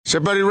Is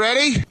everybody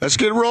ready? Let's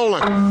get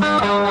rolling.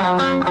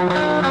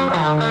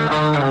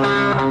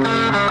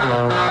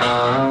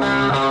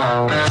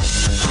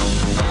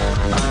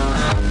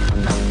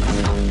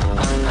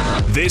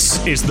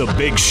 This is The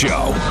Big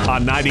Show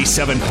on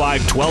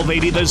 97.5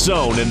 1280 The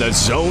Zone and The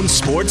Zone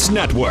Sports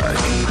Network.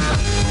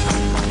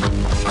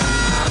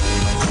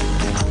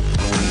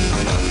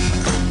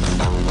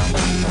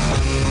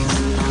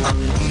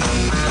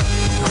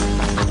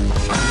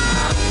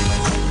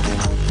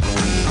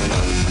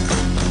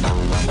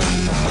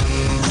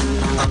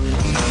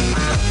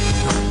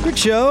 Big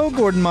Show,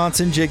 Gordon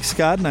Monson, Jake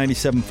Scott,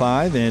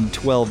 97.5 and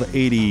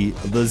 1280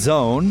 The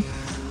Zone.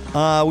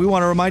 We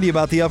want to remind you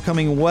about the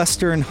upcoming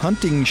Western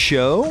Hunting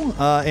Show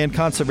and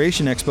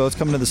Conservation Expo. It's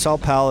coming to the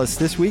Salt Palace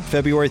this week,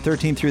 February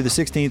 13th through the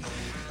 16th.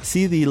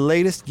 See the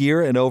latest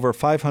gear and over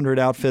 500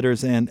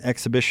 outfitters and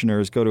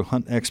exhibitioners. Go to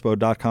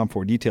huntexpo.com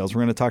for details. We're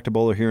going to talk to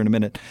Bowler here in a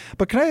minute.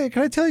 But can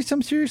I tell you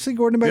something seriously,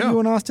 Gordon, about you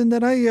and Austin?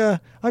 That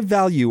I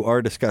value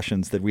our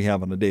discussions that we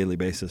have on a daily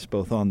basis,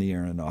 both on the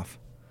air and off.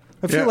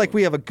 I feel like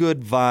we have a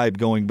good vibe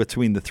going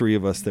between the three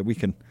of us that we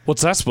can.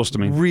 What's that supposed to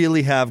mean?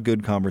 Really have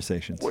good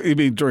conversations. What, you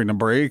mean during the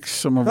breaks?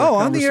 Some of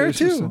our on the air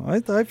too.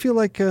 I feel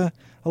like a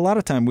lot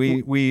of time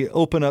we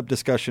open up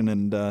discussion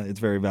and it's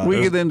very valuable.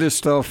 We get into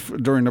stuff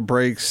during the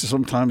breaks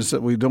sometimes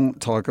that we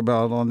don't talk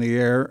about on the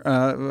air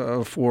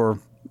for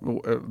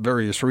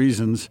various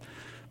reasons.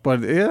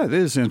 But yeah, it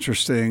is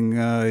interesting.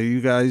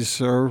 You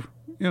guys are,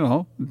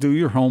 do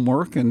your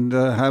homework and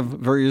have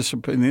various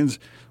opinions,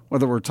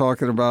 whether we're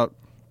talking about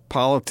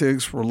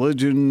politics,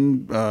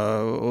 religion,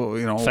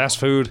 fast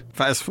food,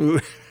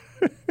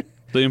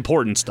 the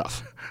important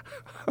stuff,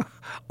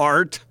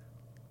 art,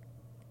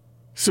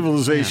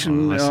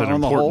 civilization. I said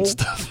on important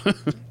the whole stuff.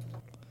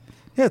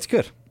 Yeah, it's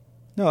good.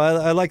 No,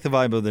 I like the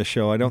vibe of this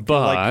show. I don't feel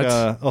like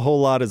a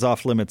whole lot is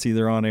off limits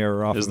either on air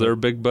or off. Is there a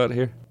big butt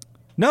here?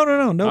 No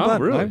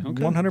butt. Really? I'm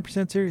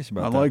 100% serious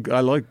about that.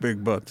 I like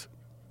big butts.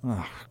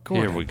 Oh,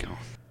 Gordon. Here we go.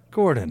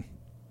 Gordon,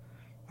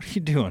 what are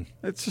you doing?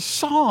 It's a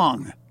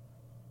song.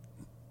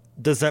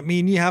 Does that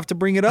mean you have to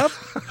bring it up?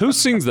 Who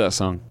sings that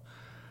song?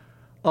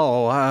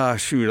 Oh,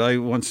 shoot. I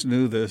once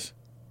knew this.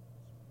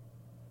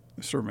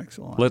 Sir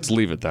Mix-a-Lot. Let's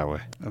leave it that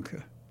way. Okay.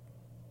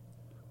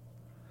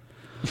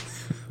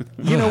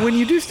 When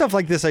you do stuff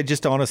like this, I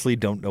just honestly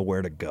don't know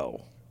where to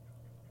go.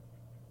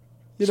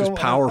 Just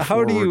power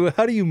how forward.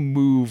 do you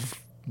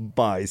move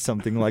by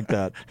something like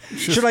that?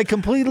 Should I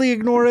completely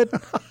ignore it?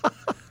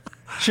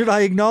 Should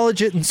I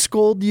acknowledge it and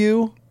scold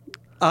you?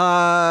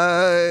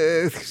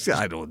 I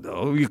don't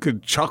know. You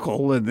could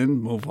chuckle and then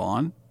move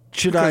on.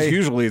 Because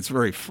usually it's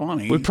very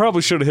funny. We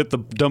probably should have hit the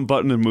dumb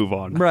button and move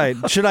on. Right.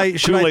 Too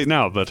late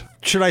now, but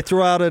should I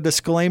throw out a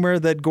disclaimer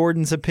that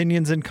Gordon's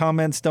opinions and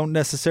comments don't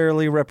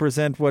necessarily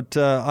represent what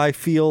I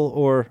feel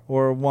or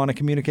want to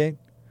communicate?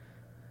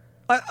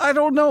 I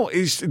don't know.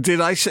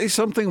 Did I say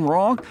something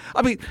wrong?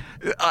 I mean,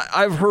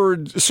 I've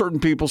heard certain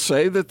people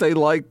say that they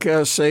like,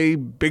 say,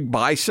 big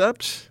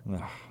biceps.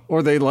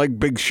 Or they like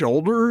big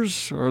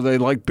shoulders, or they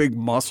like big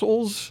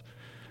muscles,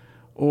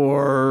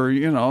 or,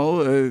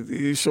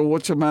 so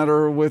what's the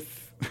matter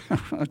with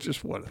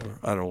just whatever.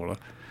 I don't want to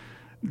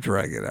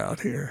drag it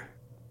out here.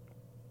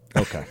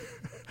 Okay.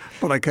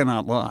 But I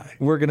cannot lie.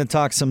 We're going to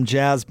talk some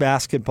Jazz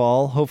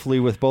basketball,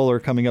 hopefully with Bowler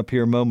coming up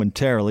here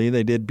momentarily.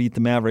 They did beat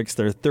the Mavericks,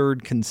 their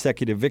third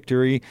consecutive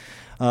victory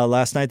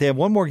last night. They have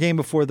one more game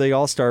before the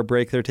All-Star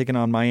break. They're taking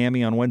on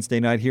Miami on Wednesday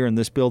night here in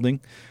this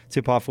building.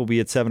 Tip-off will be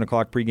at 7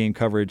 o'clock. Pregame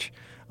coverage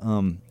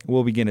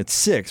will begin at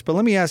 6. But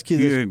let me ask you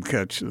this. You didn't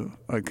catch the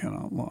I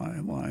cannot lie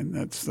line.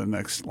 That's the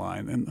next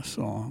line in the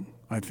song.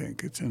 I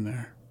think it's in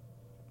there.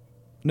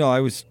 No, I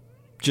was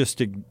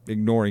just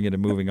ignoring it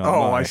and moving on.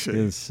 Oh, I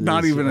see.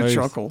 Not even a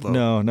chuckle,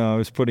 though. No, I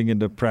was putting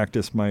into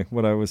practice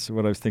what I was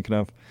thinking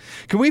of.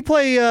 Can we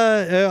play?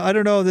 I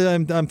don't know.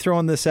 I'm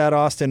throwing this at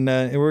Austin.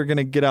 We're going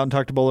to get out and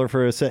talk to Bowler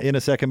in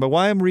a second. But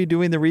while I'm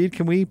redoing the read,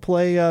 can we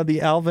play the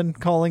Alvin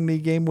calling the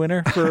game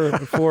winner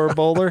for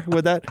Bowler?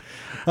 Would that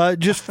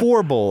just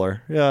for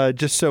Bowler,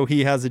 just so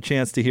he has a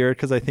chance to hear it?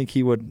 Because I think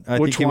he would.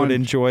 He would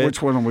enjoy it.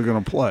 Which one are we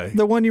going to play?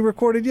 The one you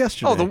recorded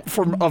yesterday.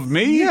 Oh, of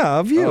me? Yeah,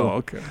 of you. Oh,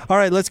 okay. All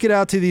right, let's get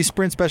out to the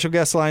Sprint special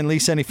guest line.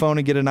 Lease any phone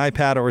and get an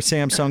iPad or a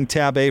Samsung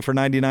Tab A for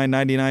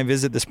 $99.99.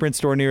 Visit the Sprint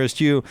store nearest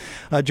you.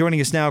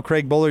 Joining us now,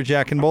 Craig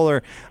Bolerjack. And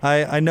Bowler,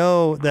 I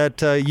know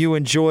that you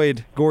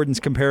enjoyed Gordon's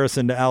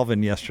comparison to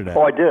Alvin yesterday.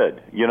 Oh, I did.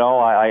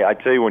 I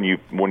tell you,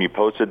 when you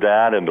posted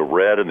that and the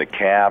red and the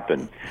cap,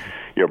 and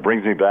it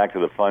brings me back to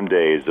the fun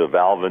days of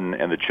Alvin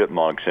and the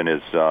Chipmunks and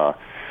his.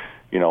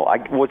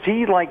 Was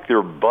he like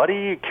their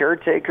buddy,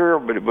 caretaker?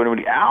 But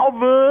when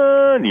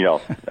Alvin,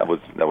 that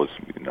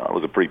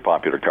was a pretty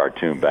popular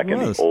cartoon back in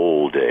the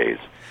old days.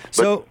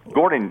 But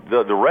Gordon,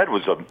 the red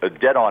was a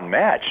dead-on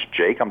match,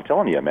 Jake. I'm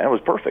telling you, man, it was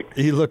perfect.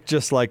 He looked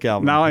just like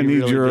Alvin. Now I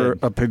need your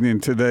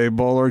opinion today,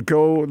 Bowler.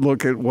 Go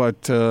look at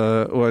what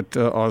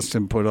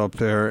Austin put up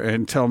there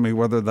and tell me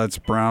whether that's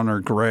brown or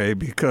gray,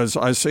 because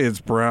I say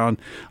it's brown.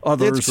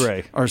 Others it's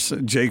gray.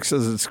 Jake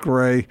says it's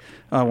gray.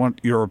 I want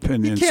your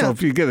opinion. So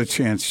if you get a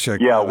chance, check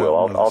that I will.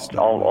 out.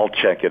 I'll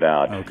check it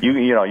out. Okay.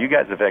 You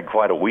guys have had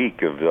quite a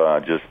week of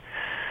just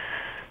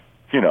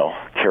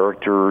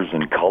characters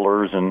and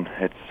colors, and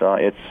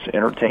it's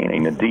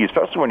entertaining indeed,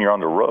 especially when you're on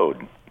the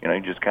road. You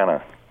just kind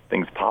of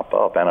things pop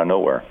up out of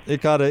nowhere.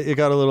 It got a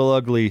little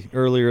ugly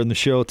earlier in the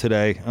show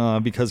today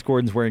because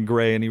Gordon's wearing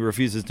gray and he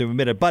refuses to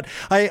admit it. But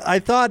I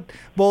thought,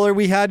 Bowler,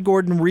 we had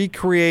Gordon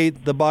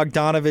recreate the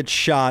Bogdanovich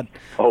shot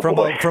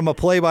from a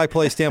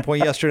play-by-play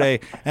standpoint yesterday,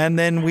 and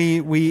then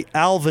we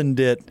Alvined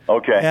it.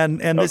 Okay.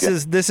 And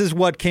this is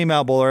what came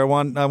out, Bowler. I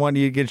want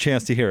you to get a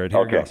chance to hear it.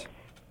 Here it goes.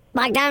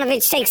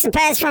 Bogdanovich takes the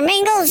pass from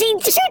Ingles. He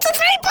shoots a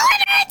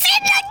three-pointer. It's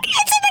in the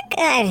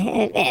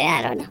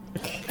I don't know.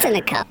 It's in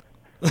the cup.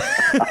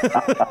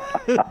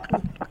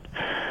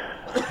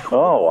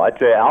 Oh, I'd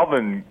say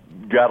Alvin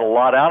got a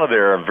lot out of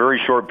there in a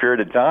very short period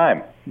of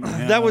time.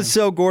 That was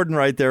so Gordon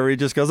right there. Where he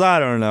just goes, I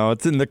don't know.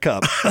 It's in the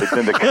cup. It's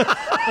in the cup.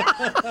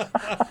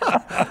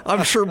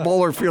 I'm sure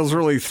Bowler feels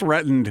really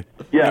threatened.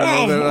 Yeah.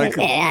 I don't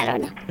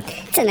know.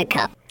 It's in the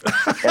cup.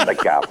 In the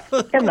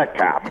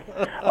cap.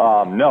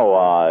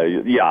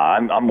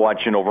 I'm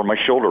watching over my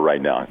shoulder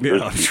right now.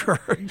 Yeah, I'm sure.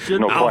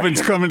 No Alvin's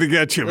question. coming to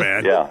get you,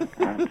 man. Yeah,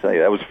 I'll tell you,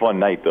 that was a fun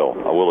night, though,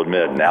 I will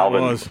admit. And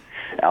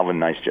Alvin,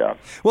 nice job.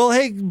 Well,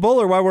 hey,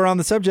 Bowler, while we're on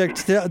the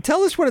subject,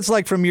 tell us what it's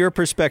like from your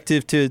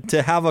perspective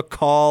to have a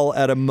call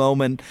at a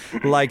moment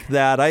like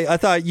that. I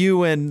thought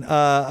you and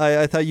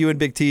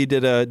Big T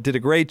did a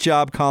great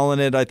job calling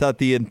it. I thought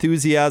the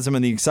enthusiasm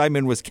and the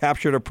excitement was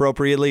captured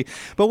appropriately.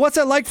 But what's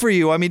that like for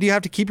you? I mean, do you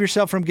have to keep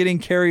yourself from getting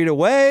carried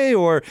away,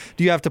 or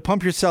do you have to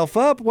pump yourself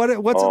up? What's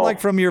it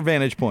like from your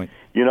vantage point?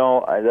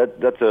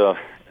 That's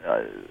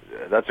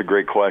a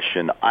great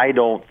question. I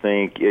don't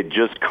think it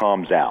just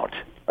comes out.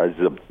 Is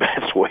the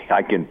best way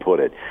I can put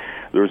it.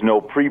 There's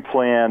no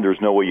pre-plan. There's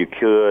no way you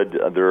could.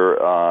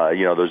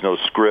 There's no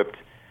script.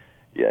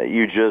 Yeah,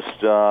 you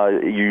just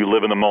you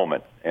live in the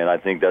moment, and I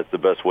think that's the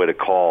best way to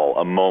call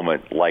a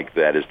moment like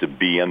that, is to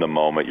be in the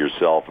moment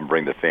yourself and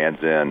bring the fans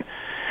in.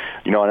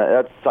 And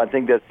I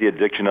think that's the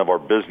addiction of our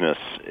business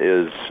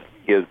is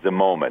the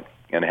moment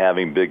and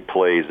having big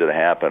plays that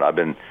happen. I've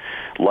been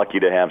lucky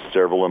to have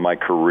several in my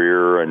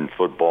career in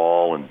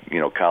football and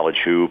college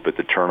hoop at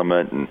the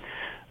tournament and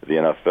the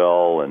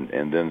NFL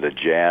and then the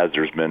Jazz.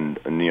 There's been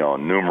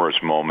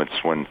numerous moments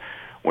when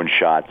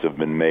shots have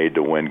been made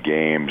to win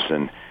games,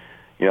 and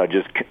it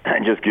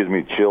just gives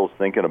me chills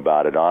thinking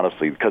about it,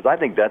 honestly, because I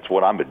think that's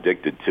what I'm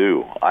addicted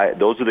to.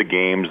 Those are the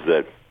games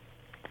that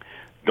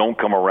don't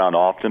come around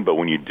often, but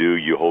when you do,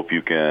 you hope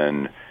you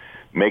can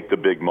make the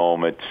big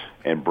moment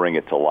and bring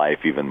it to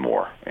life even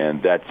more,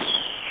 and that's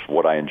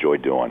what I enjoy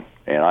doing.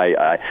 And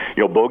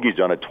Bogey's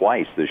done it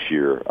twice this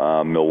year,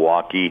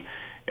 Milwaukee.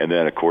 And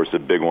then, of course, the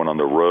big one on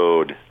the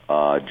road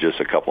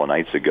just a couple of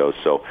nights ago.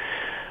 So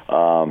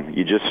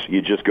you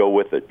just go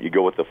with it. You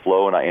go with the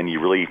flow, and you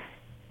really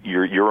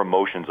your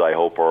emotions, I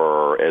hope,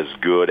 are as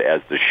good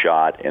as the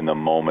shot and the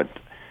moment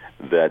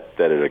that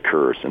it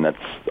occurs. And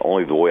that's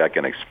only the way I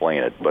can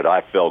explain it. But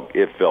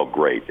it felt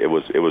great. It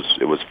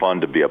was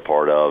fun to be a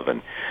part of,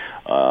 and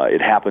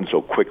it happened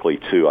so quickly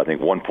too. I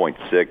think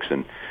 1.6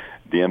 and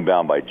the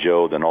inbound by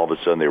Joe, then all of a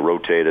sudden they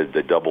rotated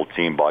the double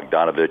team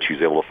Bogdanovich. He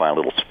was able to find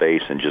a little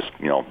space and just,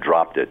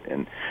 dropped it.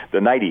 And the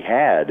night he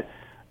had,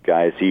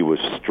 guys, he was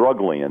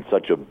struggling in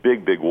such a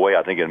big, big way.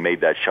 I think it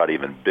made that shot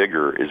even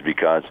bigger is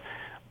because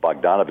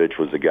Bogdanovich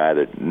was the guy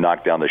that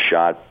knocked down the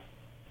shot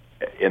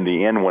in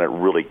the end when it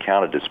really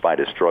counted, despite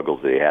his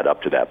struggles that he had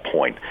up to that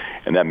point.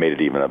 And that made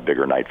it even a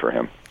bigger night for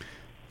him.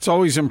 It's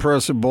always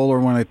impressive, Bowler,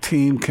 when a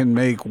team can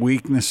make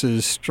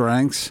weaknesses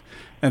strengths.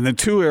 And the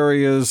two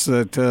areas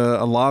that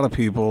a lot of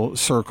people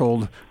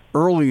circled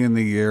early in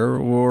the year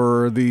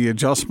were the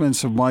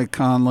adjustments of Mike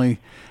Conley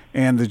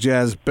and the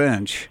Jazz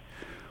bench.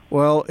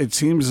 Well, it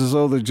seems as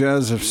though the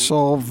Jazz have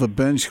solved the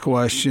bench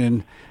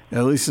question.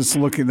 At least it's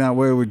looking that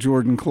way with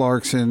Jordan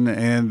Clarkson,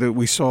 and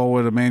we saw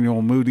what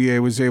Emmanuel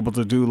Mudiay was able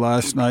to do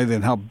last night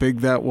and how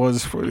big that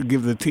was to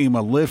give the team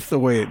a lift the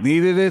way it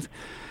needed it.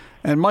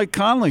 And Mike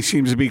Conley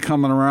seems to be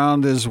coming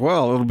around as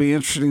well. It'll be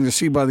interesting to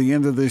see by the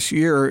end of this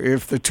year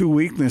if the two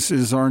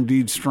weaknesses are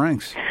indeed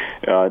strengths.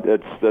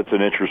 That's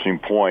an interesting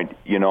point.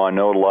 I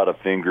know a lot of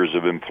fingers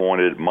have been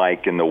pointed at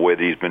Mike in the way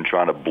that he's been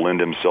trying to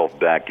blend himself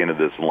back into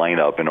this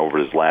lineup and over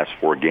his last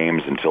 4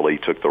 games until he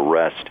took the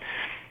rest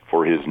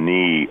for his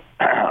knee,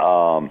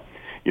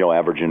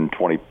 averaging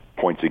 20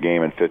 points a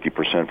game and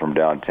 50% from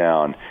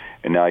downtown.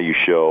 And now you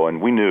show, and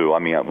we knew,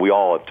 we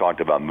all have talked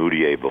about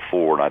Mudiay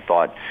before, and I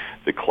thought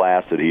the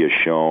class that he has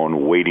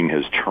shown, waiting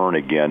his turn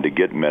again to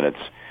get minutes,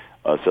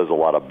 says a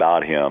lot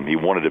about him. He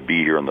wanted to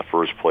be here in the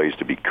first place,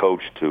 to be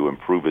coached, to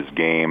improve his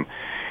game,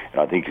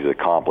 and I think he's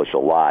accomplished a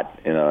lot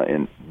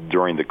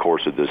during the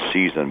course of this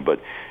season.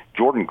 But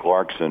Jordan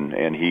Clarkson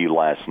and he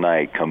last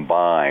night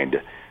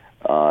combined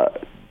for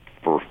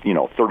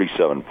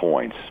 37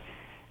 points,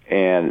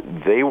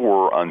 and they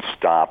were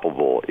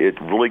unstoppable.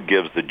 It really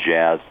gives the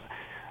Jazz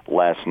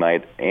last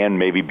night and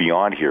maybe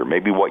beyond here.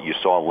 Maybe what you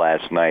saw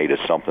last night is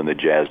something the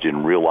Jazz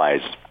didn't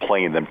realize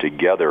playing them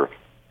together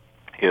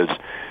is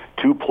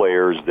two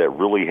players that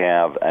really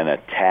have an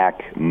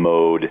attack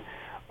mode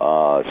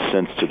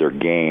sense to their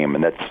game,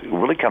 and that's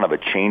really kind of a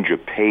change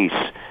of pace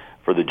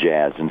for the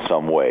Jazz in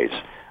some ways.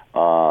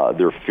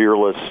 They're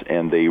fearless,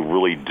 and they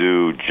really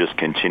do just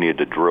continue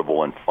to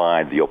dribble and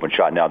find the open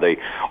shot. Now,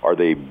 are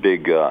they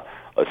big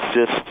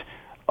assist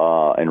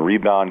and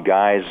rebound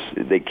guys?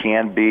 They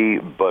can be,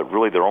 but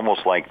really they're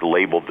almost like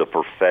labeled the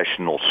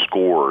professional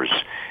scorers,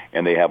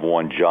 and they have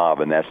one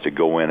job, and that's to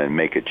go in and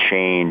make a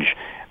change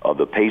of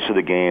the pace of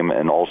the game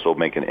and also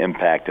make an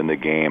impact in the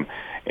game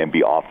and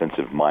be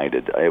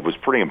offensive-minded. It was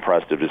pretty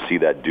impressive to see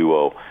that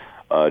duo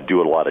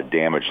do a lot of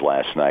damage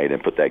last night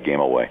and put that game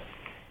away.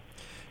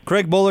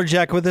 Craig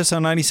Bolerjack with us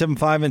on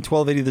 97.5 and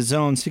 1280 The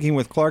Zone. Sticking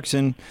with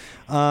Clarkson,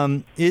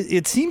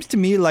 it seems to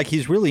me like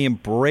he's really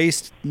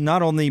embraced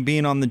not only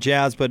being on the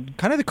Jazz, but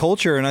kind of the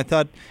culture. And I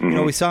thought,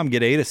 we saw him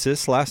get 8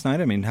 assists last night.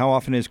 I mean, how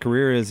often in his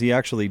career has he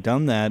actually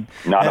done that?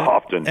 Not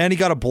often. And he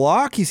got a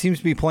block. He seems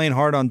to be playing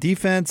hard on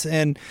defense.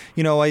 And,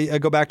 I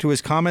go back to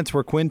his comments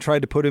where Quinn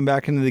tried to put him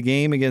back into the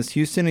game against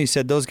Houston. And he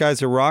said, those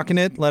guys are rocking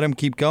it. Let him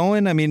keep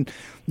going. I mean,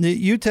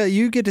 you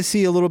get to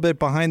see a little bit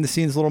behind the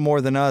scenes, a little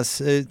more than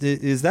us.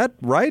 Is that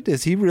right?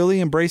 Is he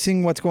really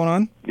embracing what's going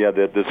on? Yeah,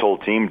 this whole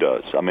team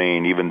does. I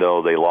mean, even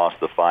though they lost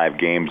the 5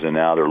 games and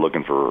now they're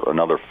looking for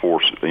another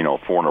 4 in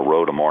a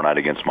row tomorrow night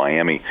against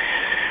Miami,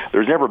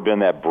 there's never been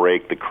that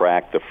break, the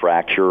crack, the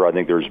fracture. I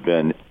think there's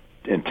been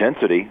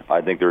intensity.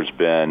 I think there's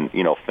been,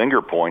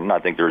 finger pointing. I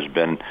think there's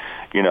been,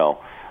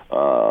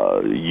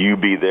 you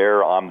be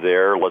there, I'm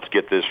there. Let's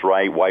get this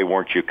right. Why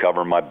weren't you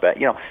covering my back?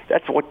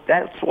 That's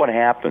what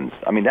happens.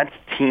 I mean, that's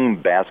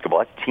team basketball.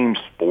 That's team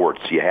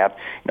sports. You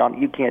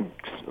can't,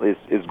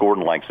 as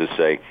Gordon likes to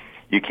say,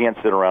 you can't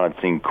sit around and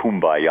sing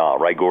Kumbaya,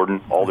 right,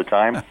 Gordon, all the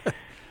time.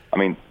 I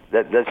mean,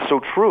 that's so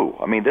true.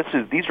 I mean,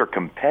 these are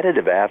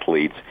competitive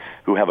athletes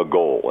who have a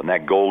goal, and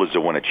that goal is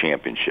to win a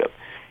championship.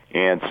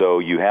 And so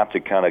you have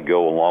to kind of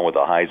go along with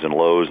the highs and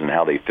lows and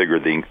how they figure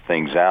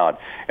things out.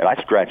 And I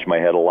scratch my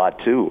head a lot,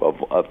 too,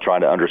 of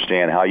trying to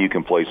understand how you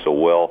can play so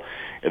well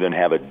and then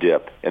have a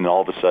dip and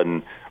all of a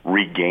sudden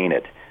regain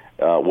it.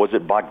 Was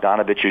it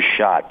Bogdanovic's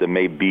shot that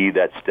may be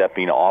that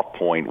stepping off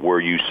point where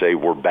you say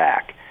we're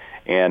back?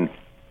 And,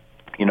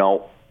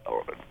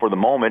 for the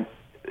moment,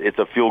 it's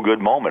a feel-good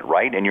moment,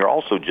 right? And you're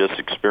also just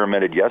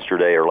experimented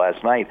yesterday or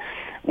last night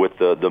with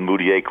the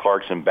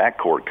Moutier-Clarkson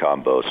backcourt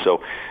combo.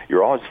 So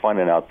you're always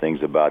finding out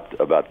things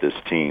about this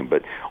team.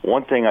 But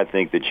one thing I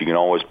think that you can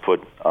always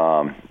put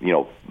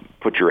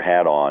your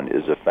hat on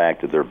is the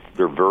fact that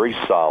they're very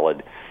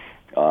solid.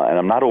 And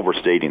I'm not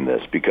overstating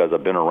this because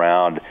I've been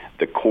around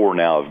the core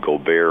now of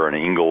Gobert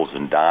and Ingles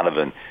and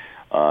Donovan,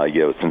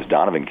 since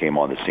Donovan came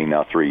on the scene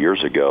now 3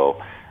 years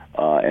ago.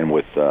 And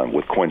with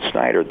Quinn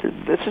Snyder,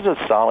 this is a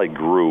solid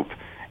group,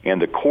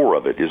 and the core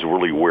of it is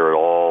really where it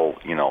all,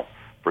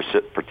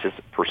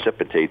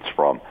 precipitates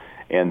from.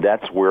 And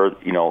that's where,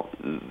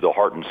 the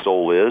heart and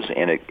soul is,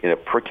 and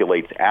it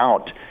percolates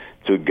out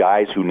to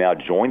guys who now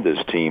join this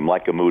team,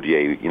 like a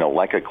Moutier,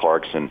 like a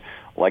Clarkson,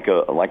 like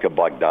a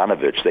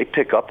Bogdanovich. They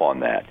pick up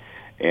on that.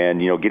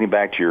 And, getting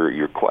back to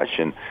your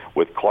question,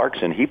 with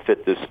Clarkson, he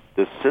fit this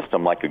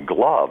system like a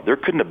glove. There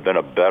couldn't have been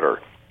a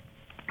better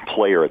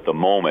player at the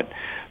moment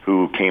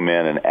who came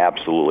in and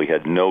absolutely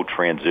had no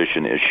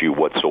transition issue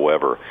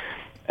whatsoever.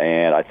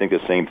 And I think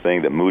the same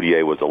thing, that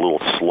Moutier was a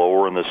little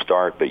slower in the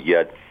start, but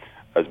yet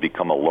has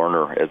become a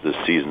learner as the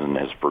season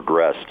has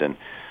progressed. And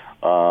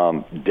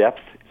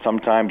depth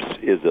sometimes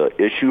is an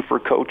issue for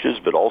coaches,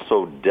 but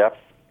also depth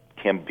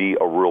can be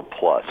a real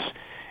plus.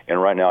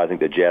 And right now I think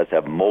the Jazz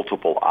have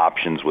multiple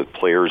options with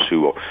players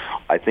who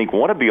I think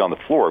want to be on the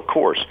floor, of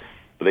course,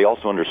 but they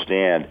also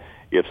understand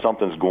if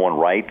something's going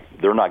right,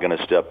 they're not going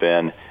to step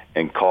in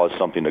and cause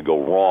something to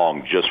go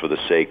wrong just for the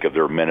sake of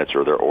their minutes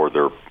or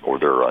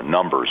their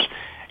numbers.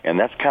 And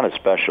that's kind of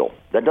special.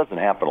 That doesn't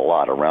happen a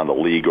lot around the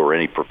league or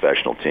any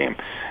professional team.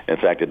 In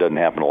fact, it doesn't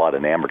happen a lot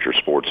in amateur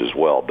sports as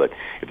well. But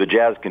if the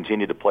Jazz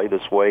continue to play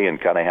this way and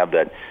kind of have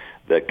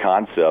that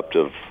concept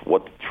of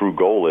what the true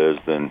goal is,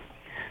 then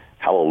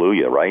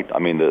hallelujah, right? I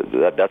mean,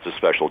 that's a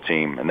special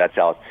team, and that's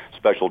how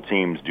special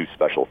teams do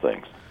special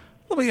things.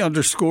 Let me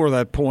underscore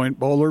that point,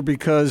 Bowler,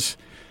 because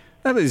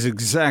that is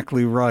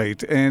exactly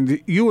right.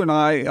 And you and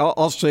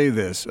I'll say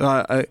this.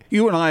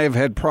 You and I have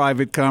had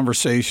private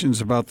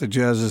conversations about the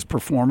Jazz's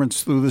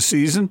performance through the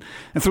season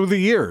and through the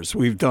years.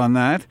 We've done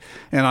that.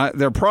 And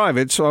they're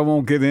private, so I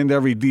won't get into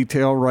every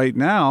detail right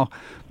now.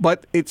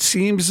 But it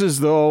seems as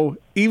though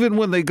even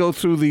when they go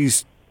through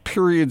these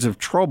periods of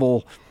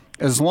trouble,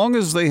 as long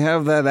as they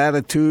have that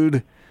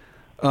attitude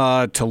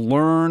to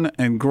learn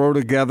and grow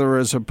together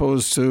as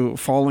opposed to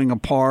falling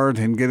apart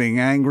and getting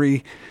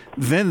angry,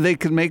 then they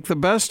can make the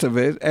best of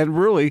it. And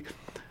really,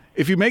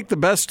 if you make the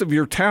best of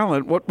your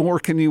talent, what more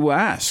can you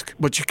ask?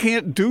 But you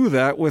can't do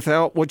that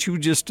without what you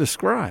just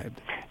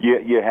described.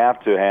 You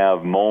have to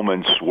have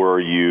moments where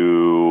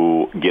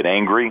you get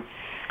angry.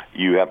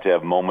 You have to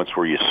have moments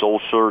where you soul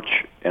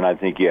search, and I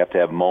think you have to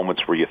have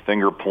moments where you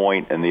finger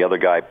point and the other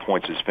guy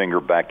points his finger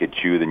back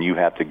at you. Then you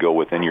have to go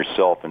within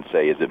yourself and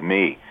say, is it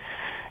me?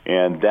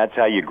 And that's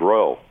how you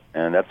grow.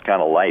 And that's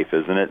kind of life,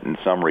 isn't it, in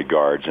some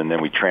regards? And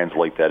then we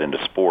translate that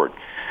into sport.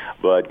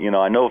 But,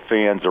 I know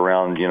fans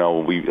around,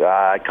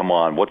 come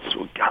on,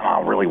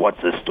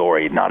 what's this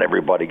story? Not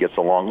everybody gets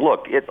along.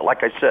 Look,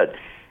 like I said,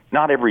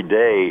 not every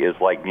day is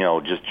like,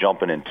 just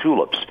jumping in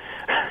tulips.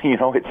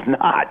 It's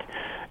not.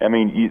 I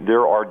mean,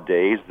 there are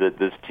days that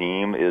this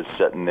team is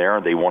sitting there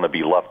and they want to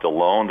be left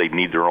alone. They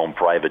need their own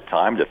private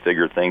time to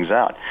figure things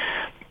out.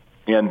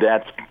 And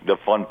that's the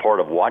fun part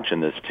of watching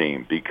this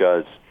team,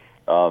 because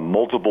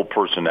multiple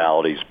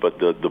personalities, but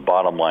the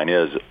bottom line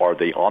is, are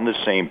they on the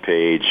same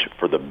page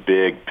for the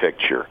big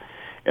picture?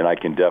 And I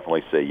can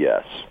definitely say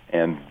yes.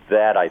 And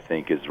that, I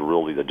think, is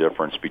really the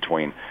difference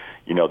between,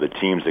 the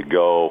teams that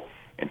go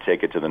and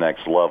take it to the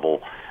next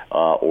level,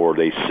 or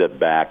they sit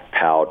back,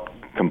 pout,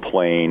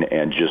 complain,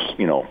 and just,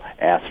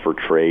 ask for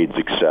trades,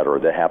 et cetera.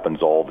 That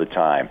happens all the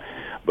time.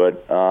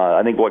 But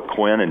I think what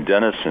Quinn and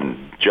Dennis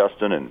and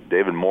Justin and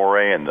David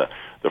Morey and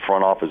the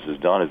front office has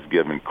done is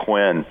given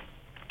Quinn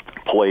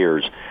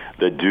players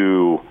that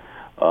do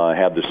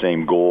have the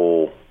same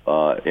goal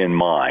in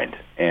mind.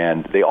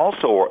 And they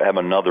also have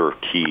another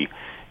key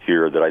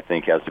here that I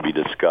think has to be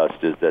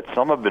discussed, is that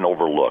some have been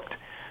overlooked.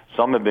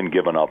 Some have been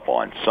given up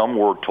on. Some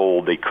were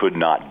told they could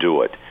not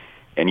do it.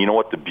 And you know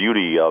what the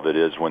beauty of it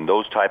is, when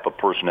those type of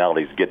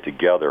personalities get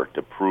together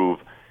to prove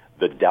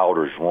the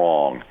doubters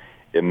wrong,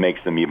 it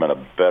makes them even a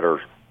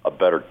better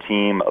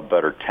team, a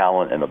better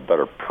talent, and a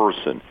better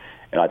person.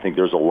 And I think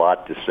there's a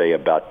lot to say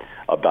about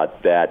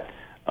that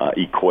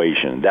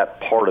equation.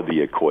 That part of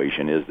the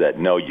equation is that,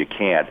 no, you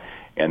can't,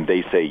 and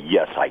they say,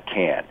 yes, I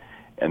can.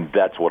 And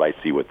that's what I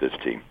see with this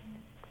team.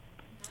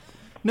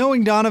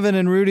 Knowing Donovan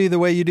and Rudy the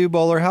way you do,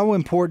 Bowler, how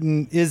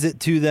important is it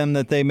to them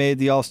that they made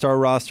the All-Star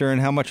roster, and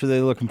how much are they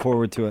looking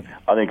forward to it?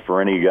 I think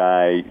for any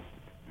guy,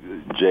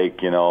 Jake,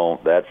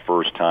 that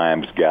first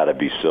time's got to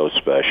be so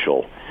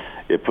special.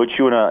 It puts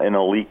you in an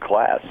elite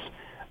class.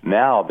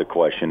 Now the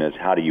question is,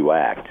 how do you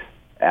act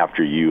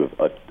after you've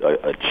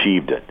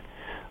achieved it?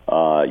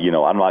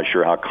 I'm not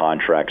sure how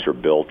contracts are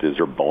built. Is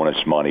there bonus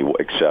money,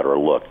 et cetera?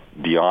 Look,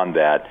 beyond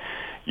that,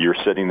 you're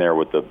sitting there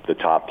with the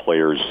top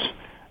players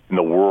in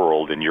the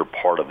world, and you're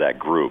part of that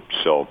group.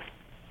 So,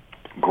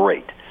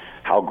 great.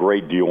 How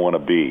great do you want to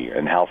be,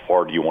 and how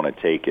far do you want to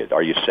take it?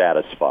 Are you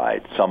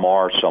satisfied? Some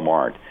are, some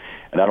aren't.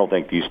 And I don't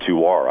think these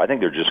two are. I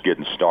think they're just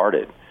getting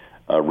started.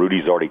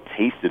 Rudy's already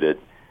tasted it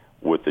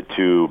with the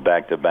 2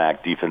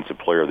 back-to-back Defensive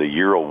Player of the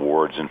Year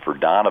awards, and for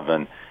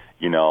Donovan,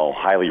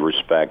 highly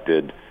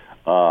respected,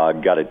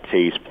 got a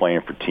taste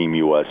playing for Team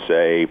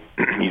USA.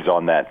 He's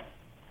on that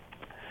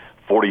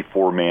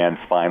 44-man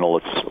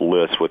finalist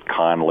list with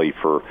Conley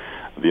for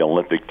the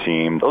Olympic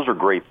team. Those are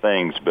great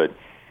things, but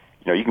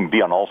you can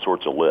be on all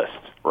sorts of lists,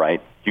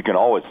 right? You can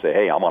always say,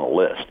 hey, I'm on a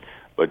list,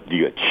 but do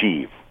you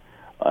achieve?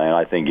 And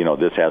I think,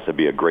 this has to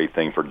be a great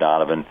thing for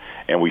Donovan.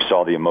 And we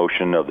saw the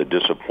emotion of the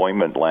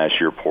disappointment last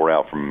year pour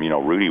out from,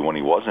 Rudy when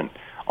he wasn't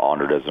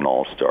honored as an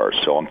All-Star.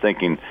 So I'm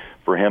thinking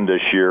for him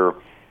this year,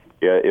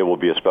 it will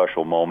be a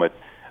special moment.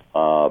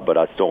 But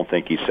I still don't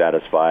think he's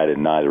satisfied,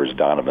 and neither is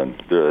Donovan.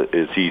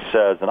 As he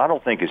says, and I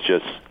don't think it's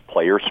just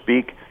player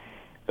speak.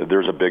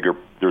 There's a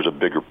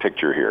bigger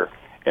picture here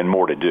and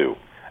more to do,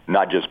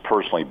 not just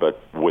personally,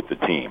 but with the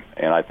team.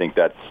 And I think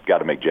that's got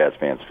to make Jazz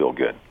fans feel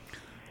good.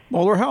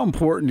 Muller, how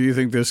important do you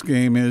think this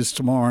game is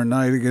tomorrow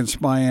night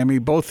against Miami?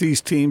 Both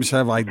these teams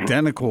have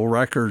identical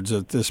records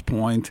at this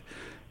point,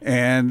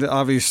 and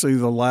obviously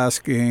the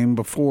last game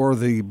before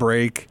the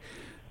break.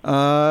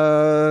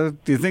 Do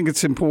you think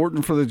it's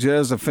important for the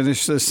Jazz to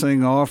finish this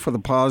thing off with a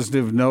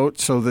positive note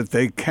so that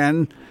they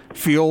can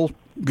feel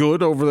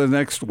good over the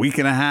next week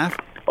and a half?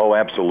 Oh,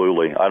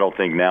 absolutely. I don't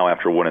think now,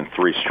 after winning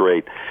 3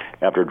 straight,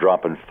 after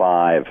dropping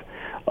 5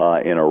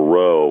 in a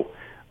row,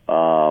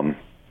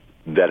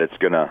 that it's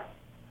going to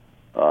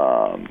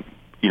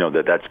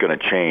that's going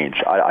to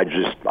change.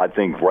 I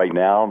think right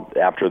now,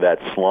 after that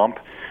slump,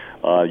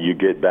 you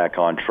get back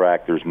on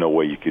track. There's no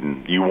way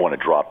you want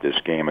to drop this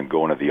game and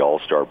go into the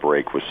All-Star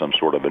break with some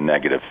sort of a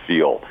negative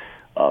feel.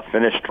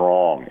 Finish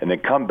strong, and then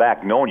come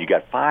back knowing you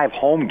got 5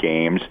 home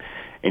games,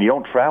 and you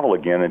don't travel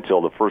again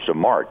until the 1st of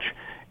March.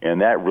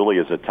 And that really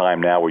is a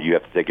time now where you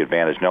have to take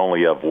advantage not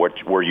only of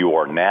where you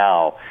are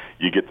now,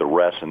 you get the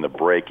rest and the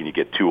break, and you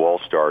get 2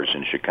 All-Stars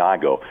in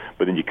Chicago,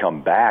 but then you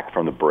come back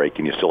from the break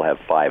and you still have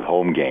 5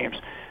 home games.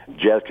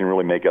 Jazz can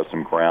really make up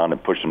some ground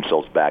and push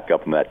themselves back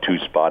up in that 2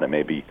 spot and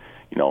maybe,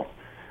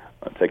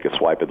 take a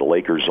swipe at the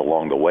Lakers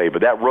along the way.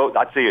 But that road,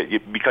 I'd say,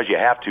 because you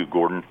have to,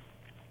 Gordon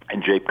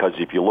and Jake, because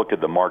if you look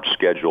at the March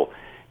schedule,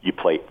 you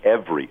play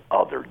every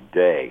other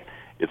day.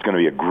 It's going to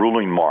be a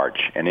grueling March,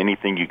 and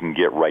anything you can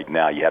get right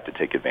now, you have to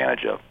take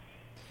advantage of.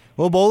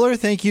 Well, Bowler,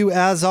 thank you,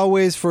 as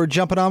always, for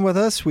jumping on with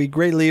us. We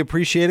greatly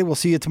appreciate it. We'll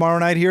see you tomorrow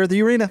night here at the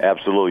arena.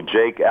 Absolutely.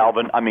 Jake,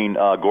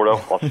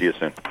 Gordo, I'll see you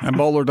soon. And,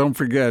 Bowler, don't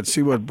forget,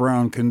 see what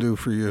Brown can do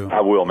for you.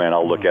 I will, man.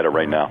 I'll look at it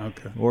right now.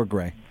 Okay. Or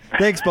Gray.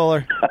 Thanks,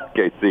 Bowler.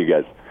 Okay, see you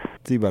guys.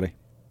 See you, buddy.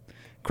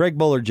 Craig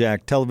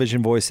Bolerjack,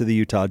 television voice of the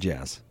Utah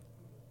Jazz.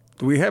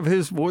 Do we have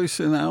his voice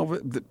in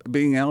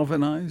being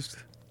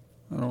Alvinized?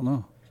 I don't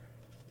know.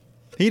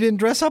 He didn't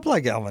dress up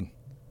like Alvin.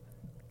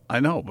 I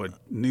know, but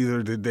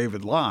neither did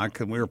David Locke,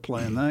 and we were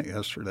playing that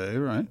yesterday,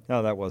 right?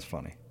 Oh, that was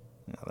funny.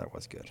 Yeah, that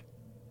was good.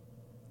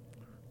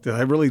 Did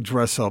I really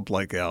dress up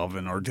like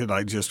Alvin, or did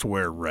I just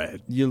wear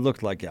red? You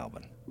looked like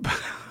Alvin.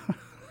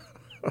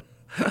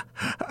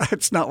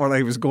 That's not what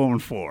I was going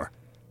for.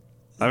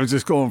 I was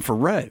just going for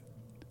red.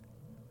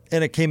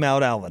 And it came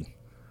out Alvin.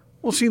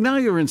 Well, see, now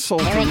you're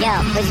insulting. Here we go.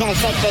 Who's going to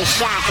take this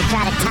shot to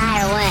try to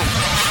tie or win?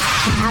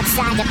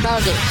 Outside the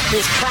bogey.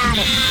 He's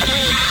crowded.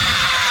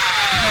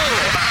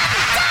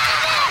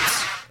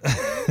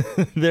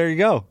 There you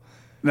go.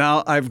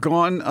 Now I've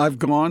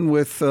gone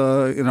with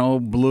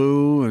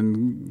blue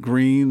and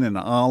green and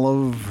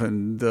olive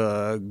and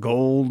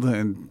gold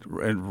and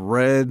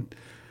red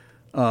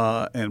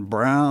and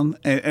brown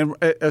and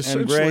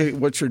essentially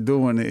what you're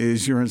doing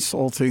is you're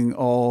insulting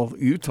all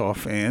Utah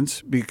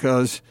fans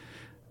because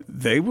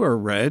they wear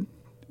red.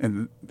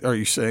 And are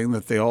you saying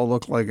that they all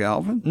look like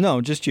Alvin?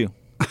 No, just you.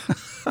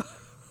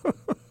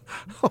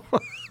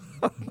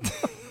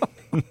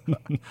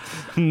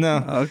 No.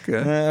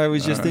 Okay. I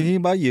was just thinking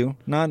about you,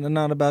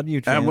 not about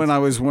you. Fans. And when I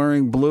was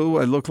wearing blue,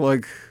 I looked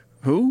like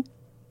who?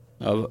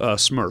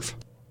 Smurf.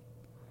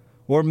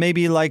 Or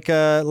maybe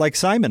like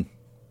Simon.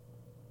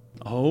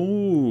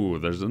 Oh,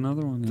 there's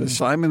another one. Does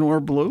Simon wear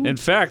blue? In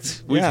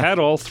fact, we've had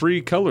all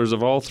three colors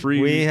of all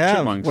three We have.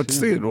 chipmunks. What's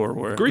Theodore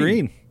wear?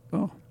 Green.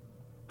 Oh.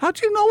 How'd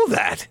you know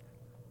that?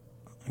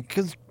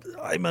 Because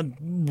I'm a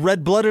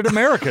red-blooded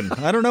American.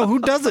 I don't know who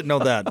doesn't know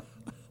that.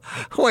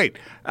 Wait,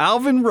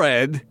 Alvin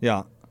red,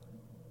 Yeah.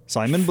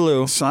 Simon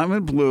blue.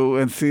 Simon blue,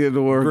 and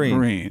Theodore Green.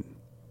 green.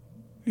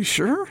 You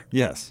sure?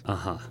 Yes.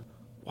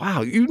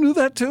 Wow, you knew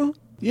that too?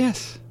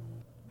 Yes.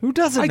 Who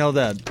doesn't know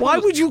that? Why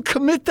would you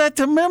commit that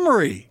to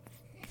memory?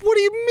 What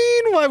do you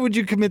mean? Why would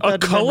you commit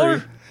that to color?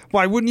 memory?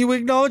 Why wouldn't you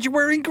acknowledge you're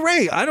wearing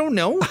gray? I don't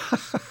know.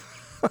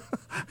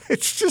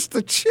 It's just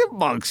the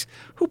chipmunks.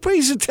 Who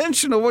pays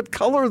attention to what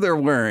color they're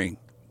wearing?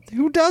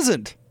 Who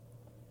doesn't?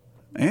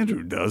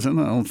 Andrew doesn't,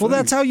 I don't Well, think.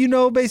 that's how you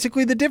know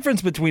basically the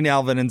difference between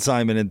Alvin and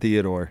Simon and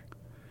Theodore.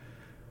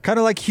 Kind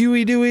of like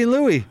Huey, Dewey, and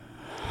Louie.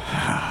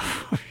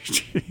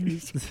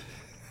 Jeez.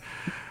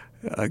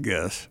 I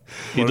guess.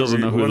 He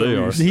doesn't know who they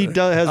are. He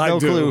has no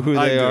clue who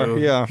they are.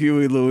 Yeah.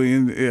 Huey, Louie,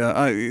 and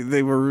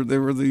they were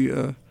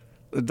the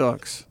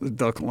ducks, the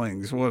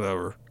ducklings,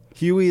 whatever.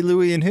 Huey,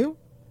 Louie, and who?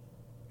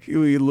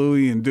 Huey,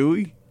 Louie, and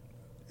Dewey.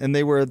 And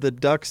they were the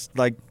ducks,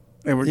 like,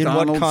 They were in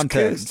Donald's what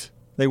context? kids.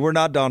 They were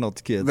not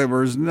Donald's kids. They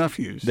were his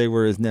nephews. They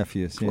were his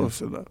nephews. Yeah. Close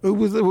enough. Who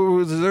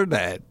was their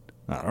dad?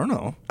 I don't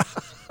know.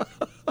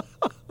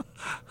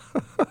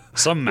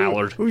 Some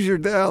mallard. Who's your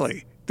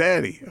daddy?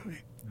 Daddy. I mean,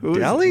 who is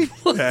Dally?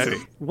 it? Daddy.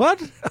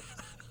 What?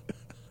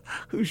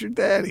 Who's your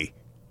daddy?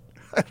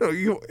 I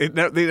don't. They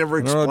never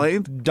I don't know.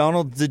 explained.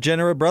 Donald's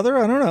degenerate brother?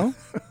 I don't know.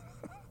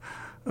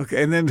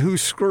 Okay, and then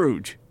who's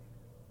Scrooge?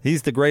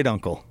 He's the great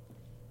uncle.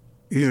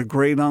 He's a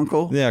great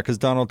uncle. Yeah, because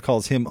Donald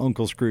calls him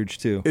Uncle Scrooge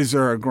too. Is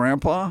there a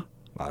grandpa?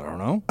 I don't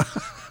know.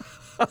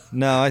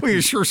 No, Well,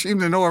 you sure seem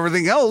to know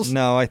everything else.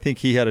 I think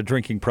he had a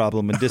drinking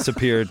problem and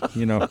disappeared.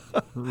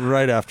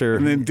 Right after.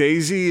 And then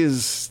Daisy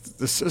is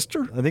the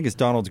sister. I think it's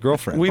Donald's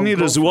girlfriend. We need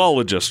a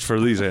zoologist for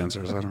these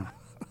answers. I don't know.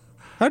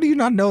 How do you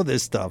not know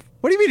this stuff?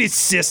 What do you mean his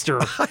sister?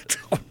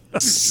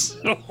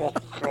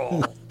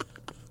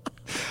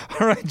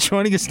 All right,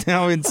 joining us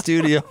now in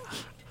studio.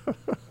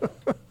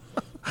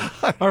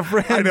 Our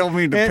friend I don't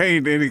mean to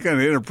paint any kind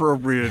of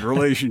inappropriate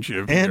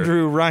relationship. here.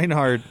 Andrew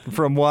Reinhardt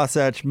from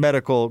Wasatch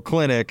Medical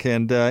Clinic.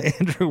 And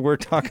Andrew, we're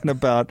talking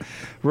about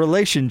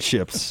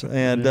relationships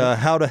and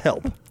how to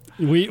help.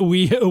 We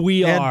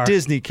And are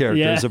Disney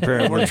characters, Yeah.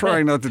 apparently. We're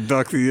trying not to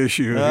duck the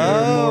issue.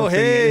 Oh,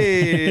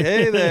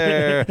 hey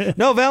there.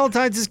 No,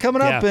 Valentine's is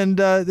coming up, Yeah. and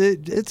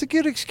it's a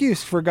good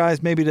excuse for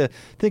guys maybe to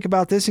think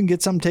about this and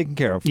get something taken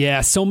care of.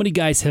 Yeah, so many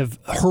guys have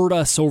hurt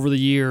us over the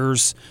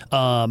years.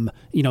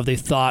 They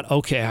thought,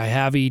 okay, I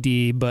have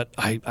ED, but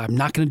I'm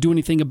not going to do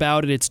anything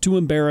about it. It's too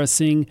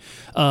embarrassing.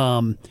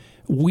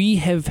 We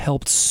have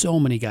helped so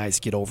many guys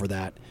get over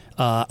that.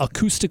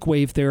 Acoustic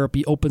wave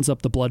therapy opens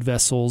up the blood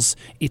vessels.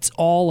 It's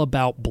all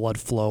about blood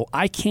flow.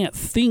 I can't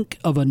think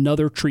of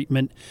another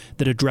treatment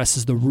that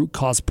addresses the root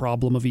cause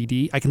problem of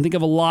ED. I can think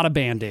of a lot of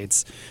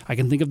Band-Aids. I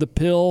can think of the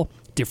pill,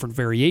 different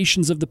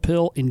variations of the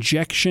pill,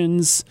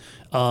 injections,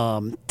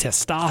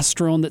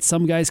 testosterone that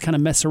some guys kind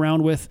of mess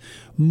around with,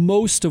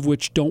 most of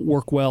which don't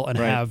work well and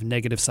have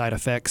negative side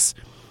effects.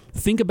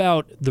 Think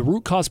about the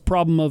root cause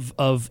problem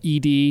of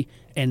ED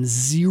and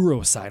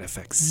zero side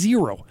effects.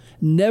 Zero.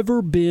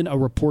 Never been a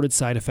reported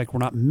side effect. We're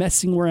not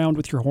messing around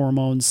with your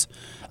hormones.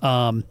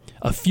 A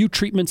few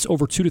treatments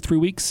over 2 to 3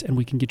 weeks, and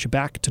we can get you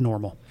back to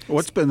normal.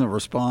 What's been the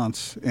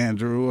response,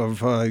 Andrew,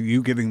 of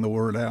you getting the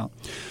word out?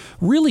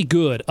 Really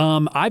good.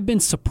 I've been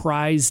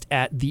surprised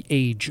at the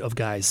age of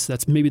guys.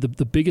 That's maybe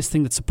the biggest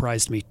thing that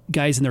surprised me.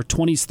 Guys in their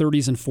 20s,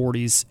 30s, and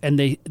 40s, and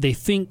they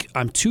think,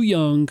 I'm too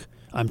young,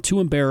 I'm too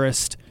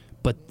embarrassed,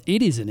 but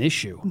it is an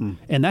issue.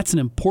 And that's an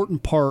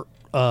important part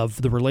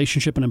of the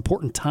relationship, an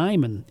important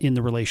time in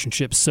the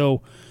relationship.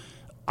 So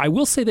I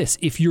will say this,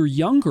 if you're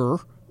younger,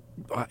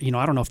 I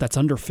don't know if that's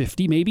under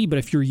 50 maybe, but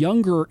if you're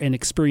younger and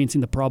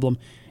experiencing the problem,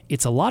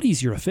 it's a lot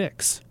easier to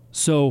fix.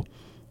 So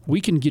we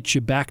can get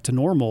you back to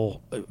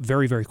normal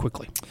very, very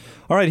quickly.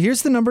 All right,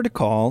 here's the number to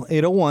call,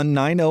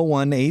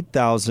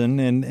 801-901-8000,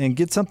 and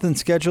get something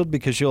scheduled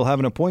because you'll have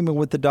an appointment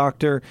with the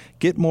doctor,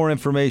 get more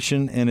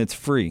information, and it's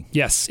free.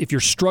 Yes, if you're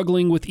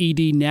struggling with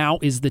ED, now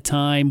is the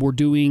time. We're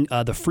doing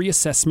the free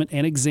assessment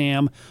and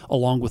exam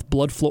along with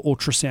blood flow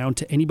ultrasound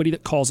to anybody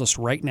that calls us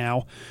right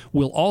now.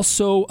 We'll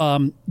also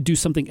do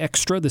something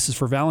extra. This is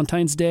for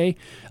Valentine's Day.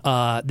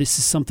 This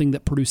is something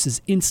that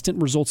produces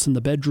instant results in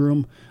the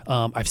bedroom.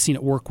 I've seen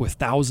it work with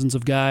thousands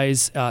of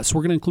guys. So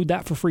we're going to include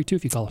that for free, too,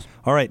 if you call us.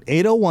 All right,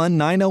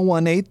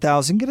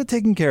 801-901-8000. Get it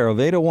taken care of,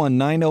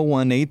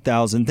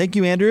 801-901-8000. Thank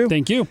you, Andrew.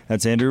 Thank you.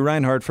 That's Andrew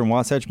Reinhardt from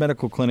Wasatch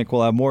Medical Clinic.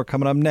 We'll have more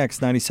coming up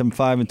next,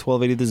 97.5 and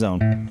 1280 The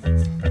Zone.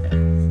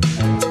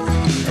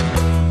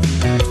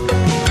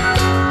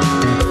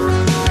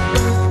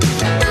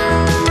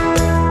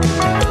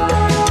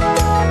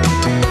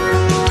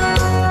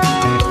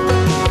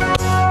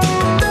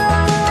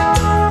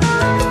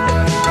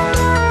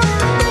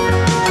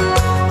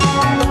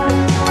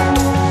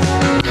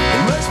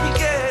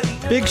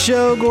 Big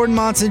show, Gordon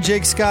Monson,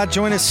 Jake Scott.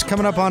 Join us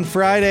coming up on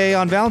Friday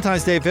on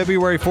Valentine's Day,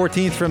 February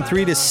 14th from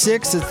 3 to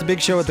 6. It's the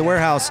Big Show at the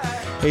Warehouse,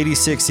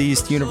 86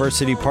 East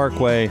University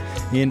Parkway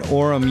in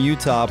Orem,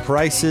 Utah.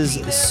 Prices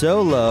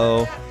so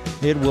low,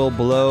 it will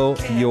blow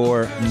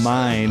your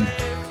mind.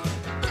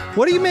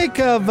 What do you make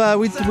of,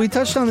 we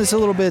touched on this a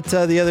little bit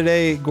the other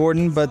day,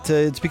 Gordon, but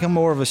it's become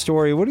more of a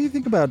story. What do you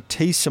think about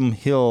Taysom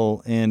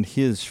Hill and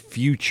his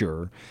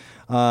future?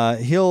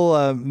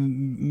 Hill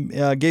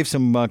gave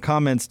some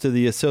comments to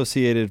the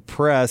Associated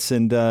Press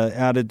and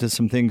added to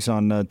some things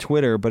on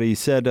Twitter, but he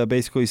said,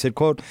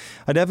 quote,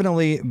 I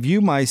definitely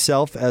view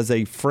myself as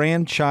a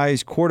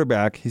franchise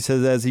quarterback. He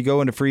says, as you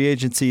go into free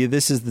agency,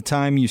 this is the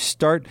time you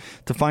start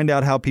to find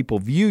out how people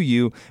view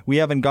you. We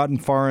haven't gotten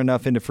far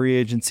enough into free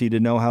agency to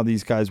know how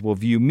these guys will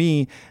view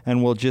me,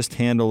 and we'll just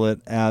handle it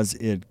as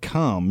it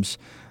comes.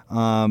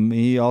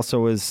 He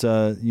also has,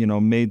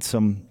 made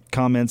some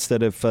comments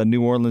that if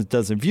New Orleans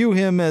doesn't view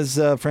him as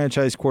a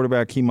franchise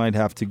quarterback, he might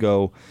have to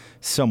go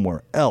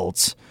somewhere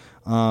else.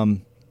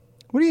 What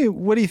do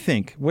you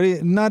think?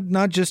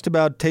 Not just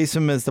about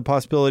Taysom as the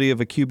possibility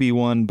of a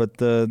QB1, but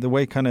the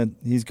way kind of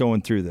he's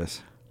going through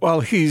this.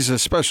 Well, he's a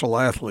special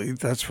athlete,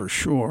 that's for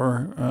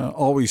sure.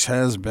 Always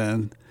has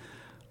been.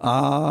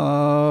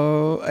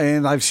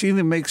 And I've seen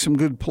him make some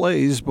good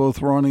plays,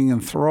 both running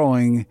and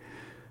throwing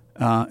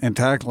and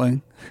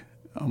tackling,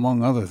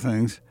 among other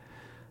things.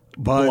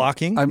 But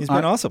blocking, he's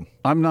been awesome.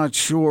 I'm not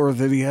sure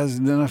that he has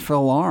an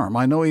NFL arm.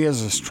 I know he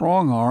has a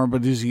strong arm,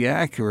 but is he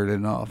accurate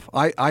enough?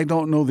 I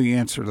don't know the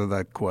answer to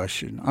that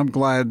question. I'm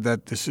glad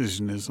that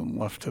decision isn't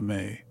left to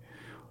me.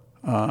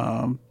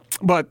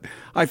 But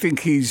I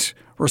think he's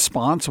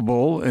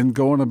responsible and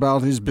going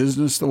about his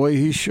business the way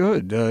he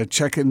should,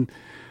 checking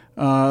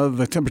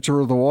the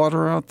temperature of the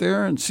water out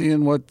there and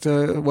seeing what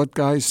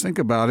guys think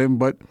about him.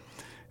 But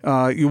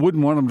you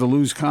wouldn't want him to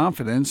lose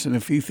confidence, and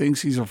if he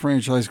thinks he's a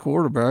franchise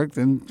quarterback,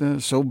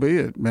 then so be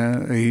it.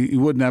 He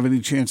wouldn't have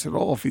any chance at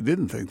all if he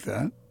didn't think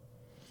that.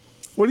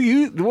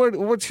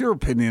 What's your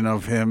opinion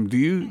of him? Do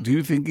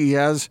you think he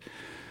has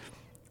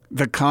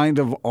the kind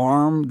of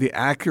arm, the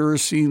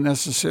accuracy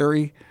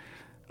necessary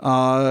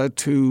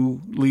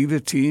to lead a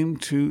team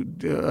to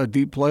a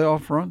deep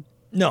playoff run?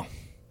 No.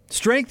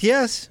 Strength,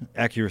 yes.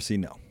 Accuracy,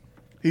 no.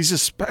 He's a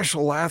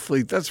special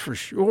athlete, that's for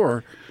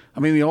sure. I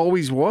mean, he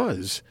always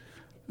was.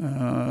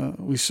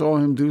 We saw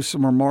him do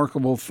some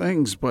remarkable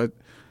things, but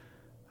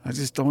I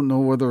just don't know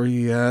whether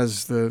he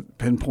has the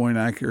pinpoint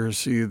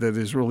accuracy that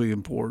is really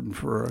important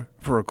for a.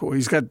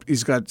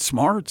 He's got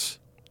smarts.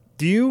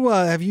 Do you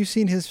have you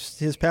seen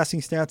his passing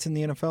stats in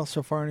the NFL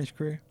so far in his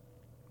career?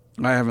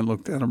 I haven't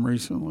looked at them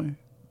recently.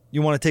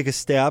 You want to take a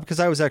stab? Because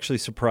I was actually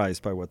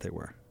surprised by what they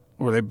were.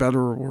 Were they better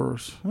or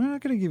worse? I'm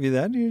not going to give you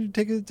that. You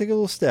take a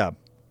little stab.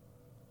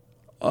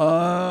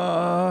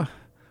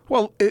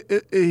 Well,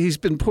 he's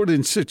been put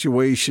in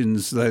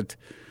situations that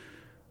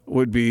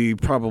would be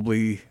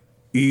probably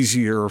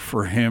easier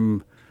for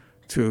him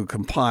to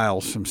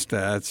compile some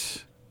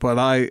stats, but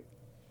I'd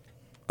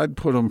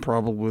put him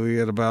probably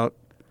at about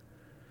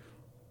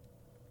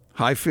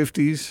high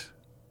 50s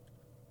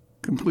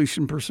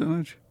completion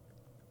percentage.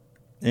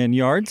 And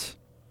yards?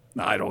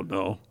 I don't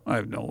know. I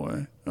have no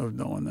way of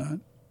knowing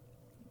that.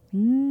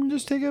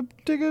 Just take a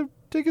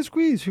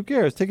squeeze. Who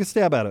cares? Take a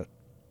stab at it.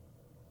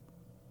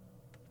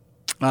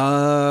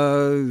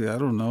 I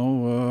don't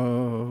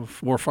know,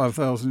 4,000 or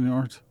 5,000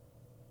 yards.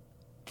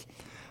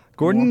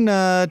 Gordon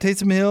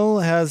Taysom Hill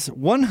has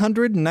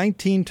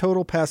 119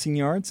 total passing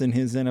yards in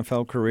his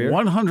NFL career.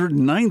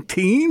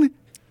 119?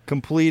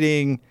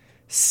 Completing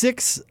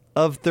 6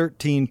 of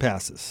 13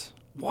 passes.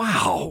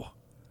 Wow.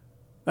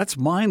 That's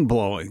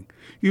mind-blowing.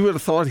 You would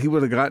have thought he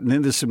would have gotten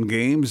into some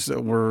games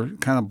that were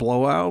kind of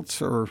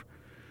blowouts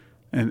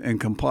and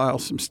compile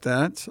some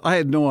stats. I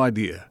had no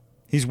idea.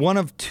 He's one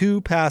of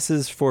 2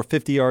 passes for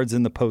 50 yards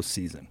in the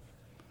postseason.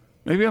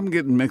 Maybe I'm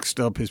getting mixed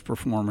up his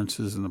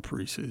performances in the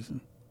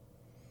preseason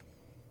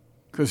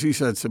because he's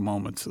had some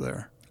moments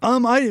there. I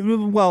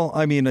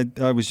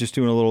was just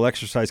doing a little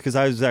exercise because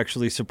I was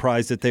actually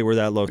surprised that they were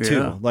that low too.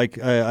 Yeah.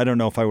 Like I don't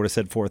know if I would have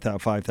said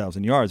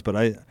 5,000 yards, but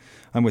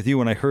I'm with you.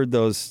 When I heard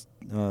those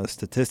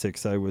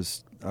statistics, I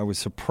was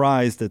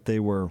surprised that they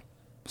were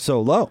so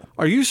low.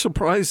 Are you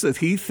surprised that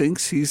he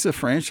thinks he's a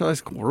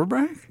franchise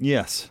quarterback?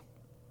 Yes,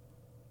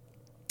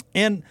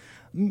 and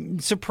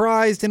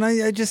surprised, and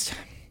I just.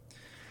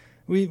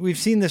 We've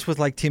seen this with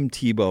like Tim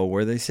Tebow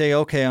where they say,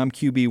 okay, I'm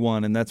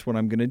QB1 and that's what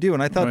I'm going to do.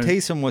 And I thought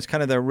Taysom was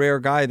kind of the rare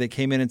guy that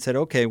came in and said,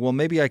 okay, well,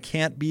 maybe I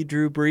can't be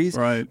Drew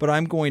Brees, but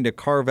I'm going to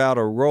carve out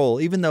a role.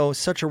 Even though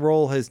such a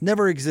role has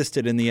never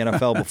existed in the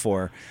NFL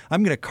before,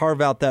 I'm going to carve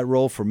out that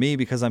role for me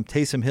because I'm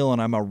Taysom Hill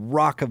and I'm a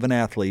rock of an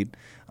athlete.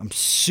 I'm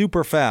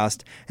super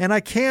fast and I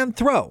can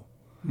throw.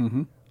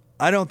 Mm-hmm.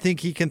 I don't think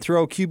he can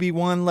throw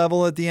QB1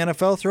 level at the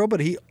NFL throw,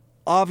 but he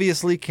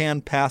obviously can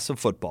pass a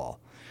football.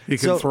 He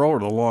can throw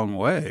it a long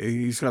way.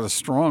 He's got a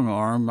strong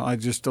arm. I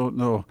just don't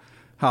know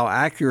how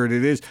accurate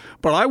it is.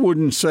 But I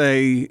wouldn't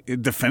say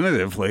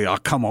definitively, oh,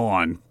 come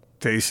on,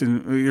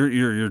 Taysom,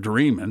 you're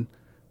dreaming.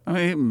 I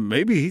mean,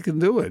 maybe he can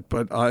do it,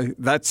 but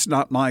that's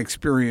not my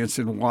experience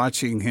in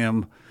watching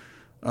him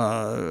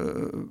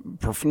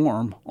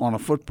perform on a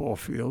football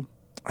field.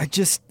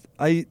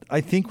 I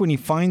think when you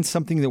find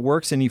something that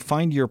works and you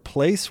find your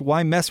place,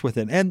 why mess with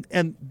it?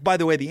 And by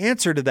the way, the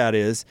answer to that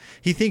is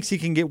he thinks he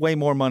can get way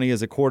more money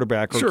as a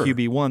quarterback or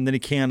QB1 than he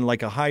can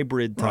like a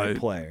hybrid type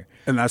player.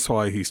 And that's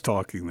why he's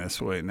talking this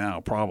way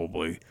now,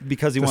 probably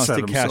because he wants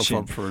to cash in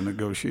up for a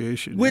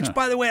negotiation. Which,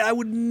 by the way,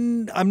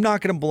 I'm not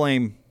going to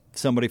blame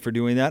somebody for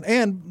doing that.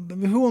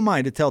 And who am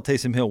I to tell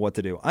Taysom Hill what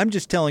to do? I'm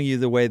just telling you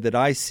the way that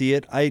I see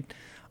it.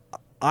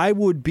 I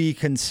would be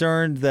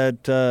concerned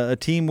that a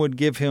team would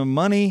give him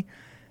money.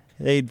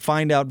 They'd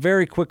find out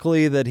very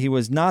quickly that he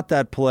was not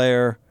that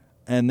player,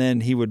 and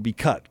then he would be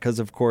cut because,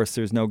 of course,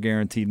 there's no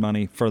guaranteed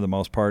money for the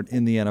most part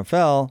in the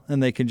NFL,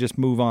 and they can just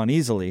move on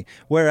easily.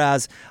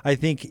 Whereas I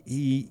think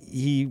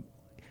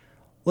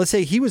let's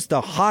say he was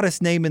the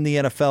hottest name in the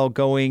NFL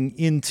going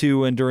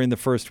into and during the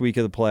first week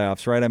of the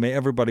playoffs, right? I mean,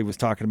 everybody was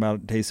talking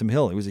about Taysom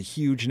Hill. It was a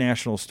huge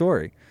national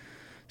story.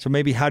 So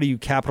maybe how do you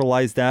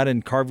capitalize that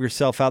and carve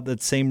yourself out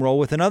that same role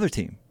with another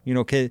team? You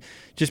know,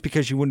 just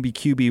because you wouldn't be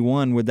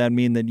QB1, would that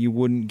mean that you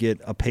wouldn't get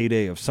a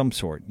payday of some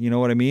sort? You know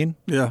what I mean?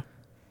 Yeah.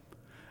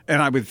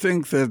 And I would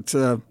think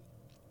that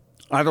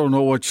I don't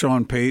know what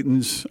Sean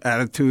Payton's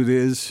attitude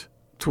is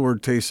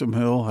toward Taysom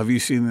Hill. Have you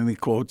seen any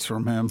quotes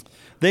from him?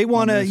 They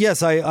want to,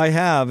 yes, I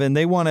have, and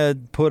they want to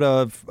put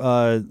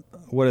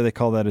what do they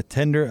call that? A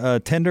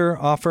tender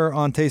offer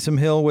on Taysom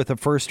Hill with a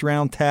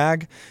first-round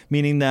tag,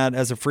 meaning that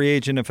as a free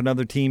agent, if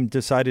another team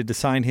decided to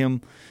sign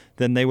him,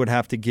 then they would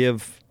have to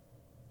give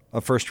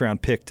a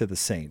first-round pick to the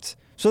Saints.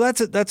 So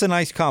that's a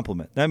nice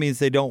compliment. That means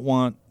they don't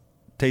want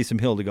Taysom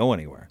Hill to go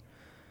anywhere.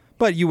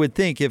 But you would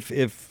think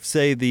if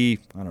say the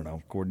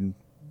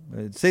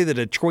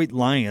Detroit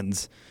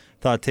Lions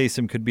thought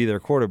Taysom could be their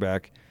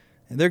quarterback,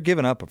 and they're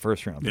giving up a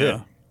first-round pick.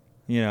 Yeah.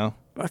 You know?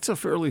 That's a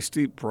fairly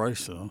steep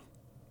price, though.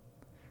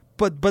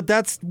 But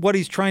that's what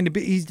he's trying to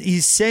be.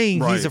 He's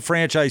saying he's a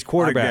franchise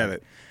quarterback. I get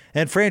it.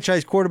 And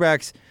franchise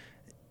quarterbacks,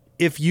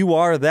 if you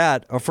are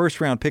that, a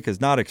first-round pick is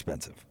not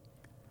expensive.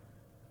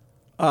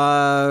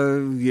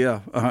 Yeah.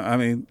 I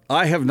mean,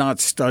 I have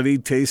not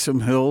studied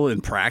Taysom Hill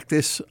in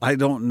practice. I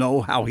don't know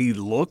how he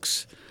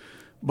looks,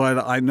 but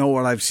I know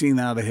what I've seen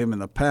out of him in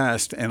the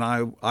past, and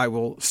I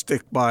will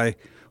stick by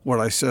what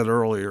I said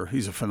earlier.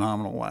 He's a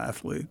phenomenal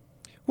athlete.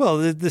 Well,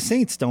 the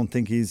Saints don't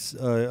think he's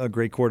a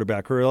great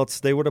quarterback, or else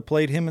they would have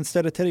played him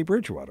instead of Teddy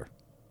Bridgewater.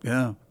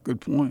 Yeah, good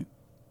point.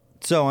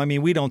 So, I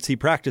mean, we don't see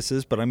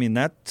practices, but, I mean,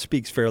 that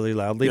speaks fairly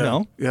loudly,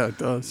 no? Yeah, it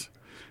does.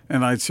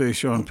 And I'd say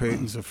Sean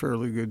Payton's a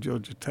fairly good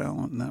judge of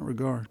talent in that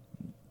regard.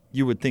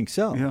 You would think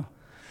so. Yeah.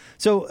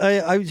 So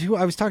I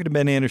was talking to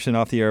Ben Anderson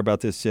off the air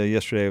about this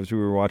yesterday as we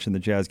were watching the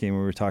Jazz game.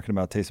 We were talking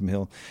about Taysom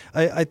Hill.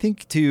 I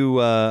think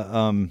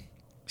to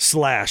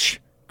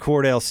slash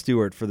Cordell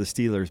Stewart for the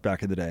Steelers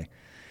back in the day.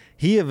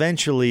 He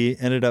eventually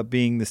ended up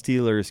being the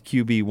Steelers'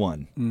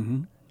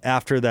 QB1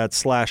 after that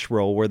slash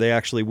role where they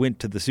actually went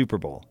to the Super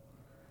Bowl.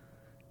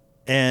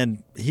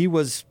 And he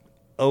was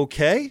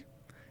okay.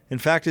 In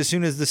fact, as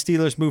soon as the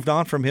Steelers moved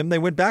on from him, they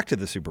went back to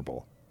the Super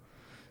Bowl.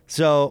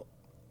 So,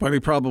 but he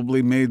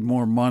probably made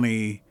more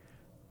money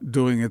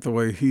doing it the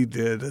way he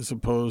did as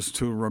opposed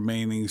to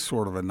remaining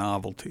sort of a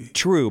novelty.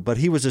 True, but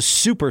he was a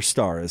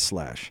superstar as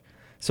slash.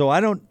 So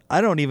I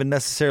don't even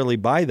necessarily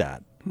buy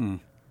that.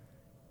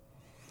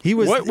 He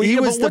was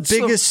the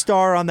biggest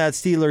star on that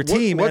Steeler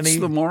team. What's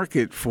the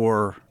market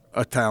for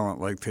a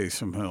talent like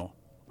Taysom Hill?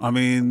 I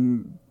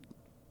mean,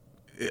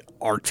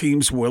 are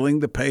teams willing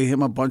to pay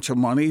him a bunch of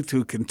money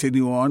to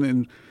continue on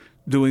and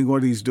doing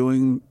what he's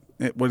doing,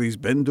 what he's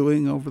been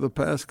doing over the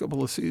past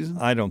couple of seasons?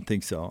 I don't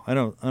think so. I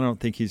don't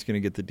think he's going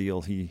to get the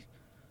deal he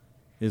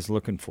is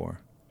looking for.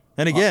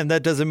 And again,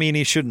 that doesn't mean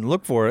he shouldn't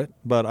look for it,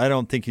 but I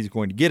don't think he's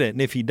going to get it.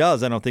 And if he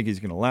does, I don't think he's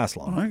going to last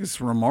long. I think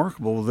it's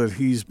remarkable that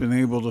he's been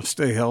able to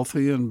stay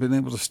healthy and been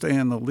able to stay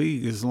in the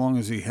league as long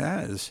as he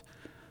has.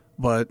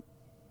 But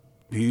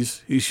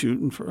he's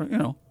shooting for,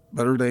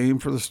 better to aim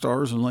for the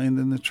stars and land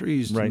in the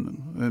trees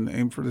than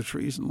aim for the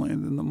trees and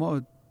land in the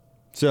mud.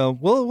 So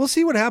we'll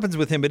see what happens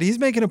with him, but he's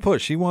making a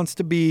push. He wants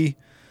to be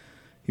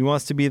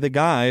the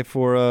guy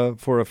for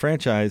a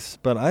franchise,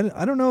 but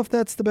I don't know if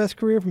that's the best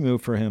career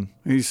move for him.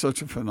 He's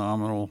such a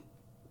phenomenal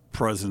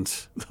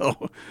presence,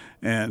 though,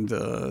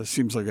 and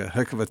seems like a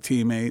heck of a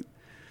teammate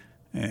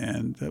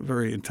and a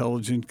very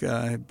intelligent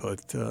guy,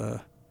 but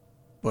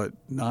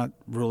not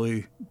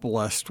really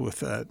blessed with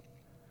that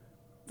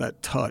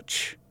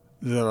touch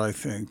that I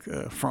think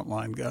a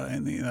frontline guy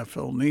in the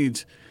NFL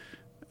needs.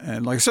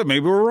 And like I said,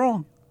 maybe we're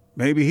wrong.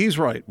 Maybe he's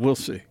right. We'll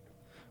see.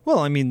 Well,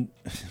 I mean,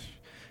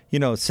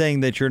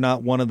 saying that you're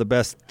not one of the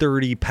best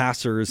 30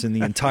 passers in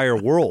the entire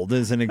world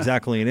isn't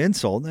exactly an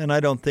insult, and I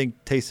don't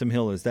think Taysom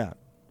Hill is that.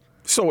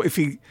 So if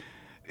he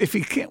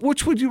can't,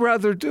 which would you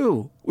rather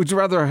do? Would you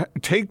rather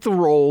take the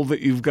role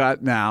that you've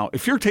got now?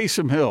 If you're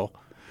Taysom Hill,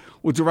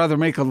 would you rather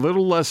make a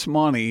little less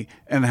money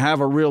and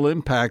have a real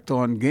impact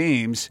on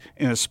games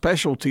in a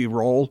specialty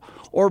role,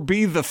 or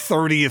be the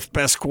 30th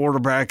best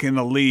quarterback in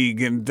the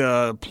league and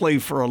play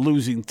for a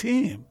losing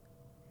team?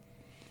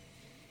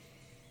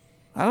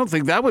 I don't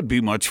think that would be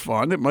much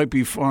fun. It might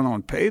be fun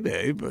on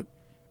payday, but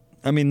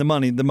I mean, the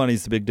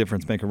money's the big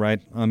difference maker,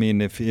 right? I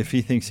mean, if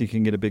he thinks he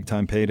can get a big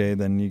time payday,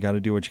 then you got to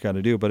do what you got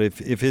to do. But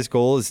if his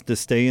goal is to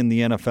stay in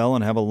the NFL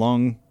and have a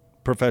long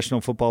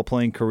professional football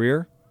playing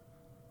career,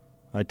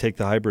 I'd take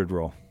the hybrid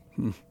role.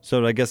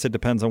 So I guess it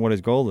depends on what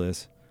his goal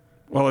is.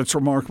 Well, it's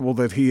remarkable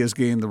that he has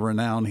gained the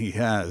renown he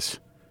has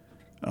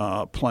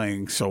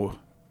playing so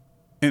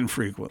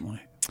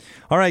infrequently.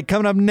 All right,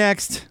 coming up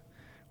next,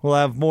 we'll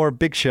have more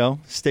Big Show.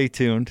 Stay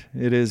tuned.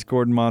 It is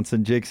Gordon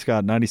Monson, Jake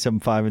Scott, 97.5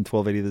 and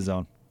 1280 The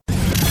Zone.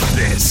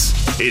 This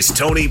is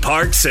Tony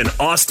Parks and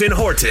Austin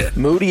Horton.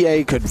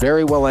 Moutier could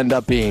very well end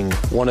up being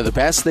one of the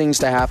best things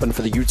to happen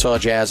for the Utah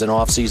Jazz in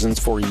off seasons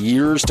for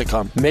years to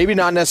come. Maybe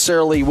not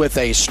necessarily with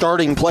a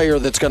starting player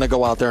that's going to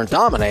go out there and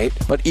dominate,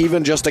 but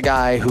even just a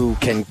guy who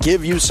can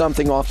give you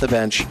something off the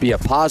bench, be a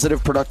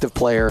positive, productive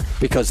player,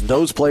 because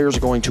those players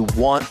are going to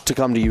want to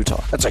come to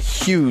Utah. That's a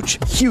huge,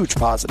 huge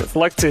positive. I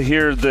like to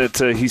hear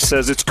that he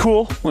says it's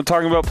cool when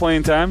talking about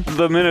playing time.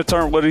 The minutes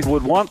aren't what he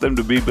would want them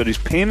to be, but he's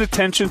paying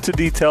attention to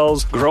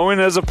details, growing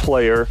as a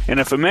player. And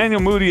if Emmanuel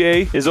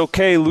Moutier is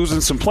okay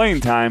losing some playing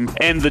time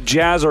and the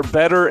Jazz are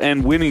better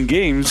and winning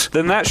games,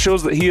 then that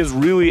shows that he has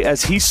really,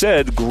 as he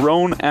said,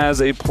 grown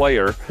as a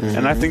player. Mm-hmm.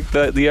 And I think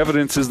that the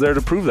evidence is there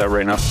to prove that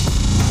right now.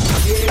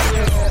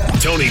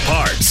 Tony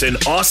Parks and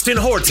Austin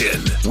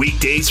Horton.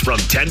 Weekdays from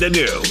 10 to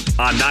noon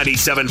on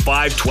 97.5,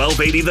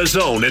 1280 The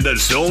Zone and The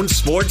Zone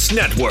Sports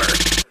Network.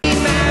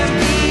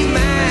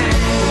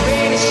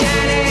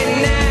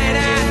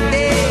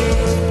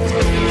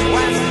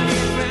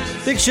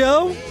 Big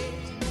Show,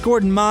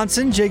 Gordon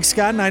Monson, Jake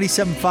Scott,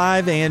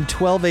 97.5 and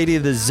 1280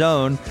 The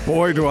Zone.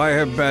 Boy, do I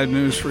have bad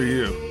news for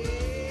you.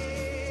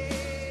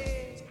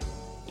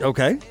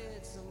 Okay.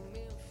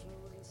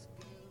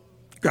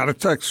 Got a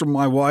text from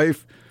my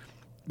wife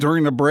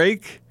during the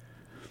break.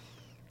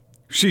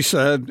 She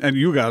said, and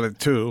you got it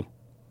too,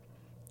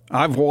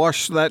 I've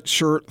washed that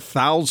shirt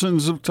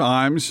thousands of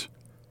times.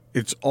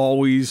 It's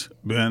always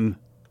been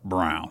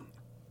brown.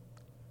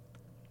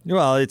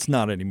 Well, it's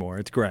not anymore.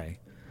 It's gray.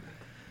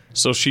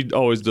 So she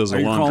always does the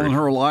laundry. Are you calling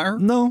her a liar?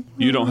 No.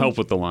 You don't help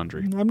with the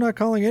laundry. I'm not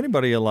calling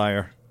anybody a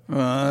liar.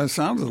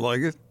 Sounded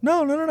like it.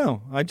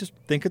 No. I just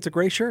think it's a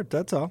gray shirt.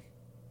 That's all.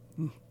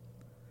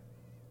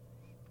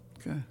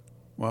 Okay.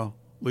 Well,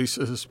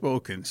 Lisa has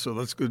spoken, so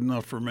that's good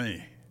enough for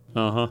me.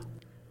 Uh-huh.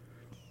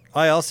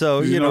 I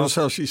also, you notice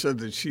how she said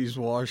that she's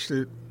washed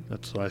it?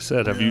 That's what I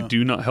said. You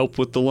do not help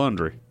with the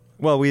laundry.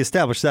 Well, we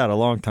established that a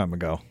long time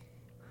ago.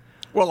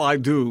 Well, I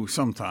do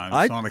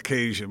sometimes on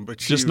occasion, but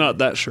just not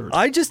that shirt.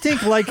 I just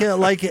think like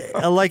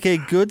a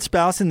good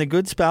spouse, and the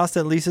good spouse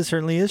that Lisa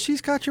certainly is,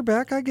 she's got your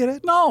back. I get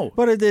it. No,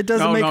 but it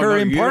doesn't make her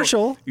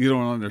impartial. You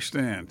don't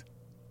understand.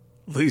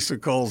 Lisa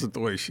calls it the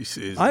way she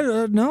sees it.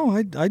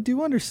 I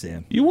do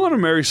understand. You want to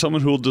marry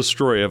someone who will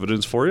destroy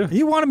evidence for you.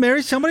 You want to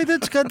marry somebody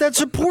that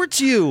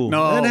supports you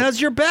and has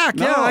your back.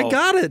 No. Yeah, I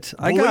got it.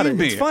 Believe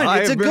me, it's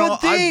fine. It's a good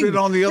thing. I've been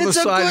on the other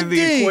side of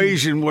the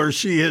equation where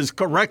she has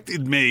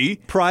corrected me.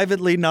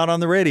 Privately, not on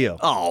the radio.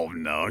 Oh,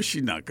 no.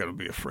 She's not going to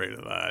be afraid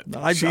of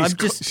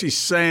that. She's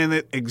saying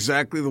it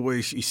exactly the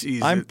way she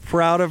sees it. I'm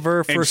proud of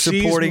her for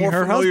supporting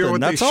her husband. She's more familiar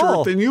with That's the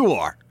all. shirt than you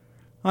are.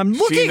 I'm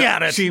looking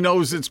at it. She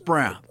knows it's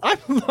brown.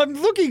 I'm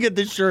looking at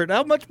the shirt.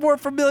 How much more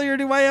familiar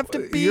do I have to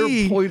be?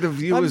 Your point of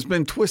view has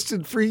been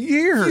twisted for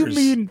years. You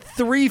mean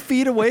 3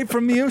 feet away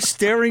from you,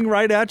 staring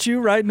right at you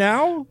right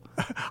now?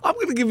 I'm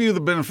going to give you the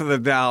benefit of the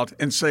doubt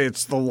and say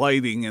it's the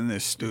lighting in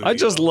this studio. I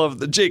just love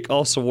that Jake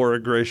also wore a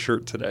gray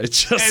shirt today.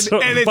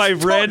 And by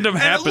random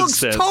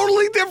happenstance. It looks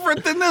totally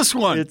different than this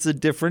one. It's a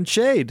different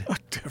shade. A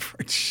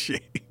different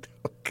shade.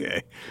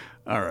 Okay.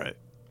 All right.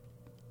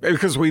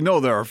 Because we know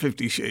there are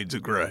 50 Shades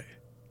of Grey.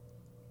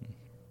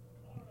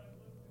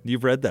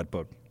 You've read that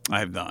book. I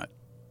have not.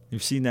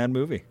 You've seen that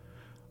movie.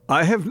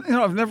 I have.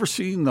 I've never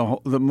seen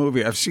the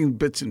movie. I've seen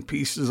bits and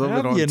pieces of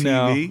it on you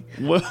TV.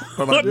 What?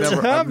 But I've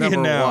never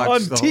On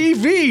watched the whole-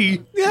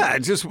 TV? Yeah,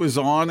 it just was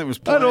on. It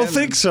was. I don't playing,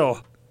 think so.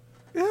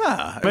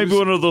 Yeah, Maybe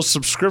one of those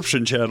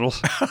subscription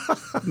channels.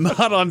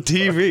 Not on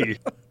TV.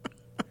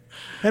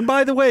 And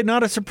by the way,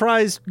 not a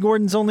surprise,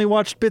 Gordon's only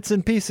watched bits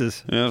and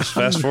pieces. Yeah, let's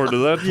fast forward to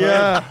that.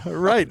 Yeah,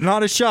 right.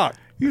 Not a shock.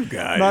 You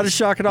guys. Not a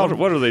shock at all.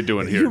 What are they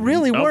doing here? You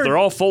really weren't. They're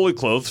all fully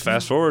clothed.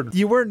 Fast forward.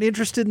 You weren't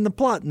interested in the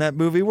plot in that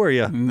movie, were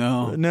you?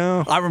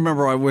 No. I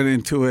remember I went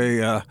into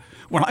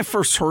when I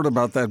first heard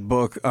about that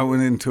book, I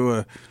went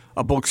into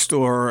a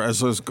bookstore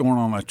as I was going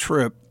on a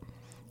trip,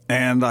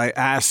 and I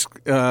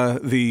asked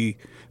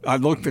I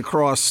looked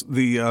across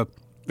the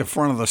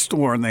front of the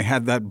store, and they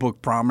had that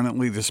book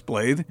prominently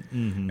displayed.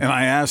 Mm-hmm. And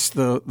I asked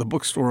the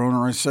bookstore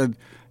owner, I said,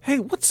 hey,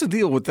 what's the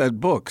deal with that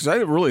book? Because I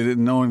really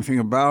didn't know anything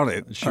about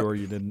it. Sure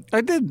you didn't.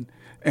 I didn't.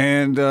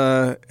 And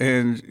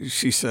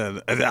she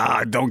said,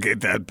 don't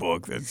get that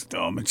book. That's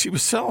dumb. And she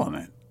was selling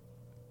it.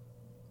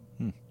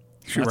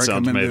 That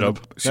sounds made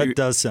up. That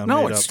does sound made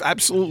up. No, it's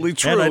absolutely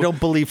true. And I don't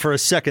believe for a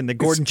second that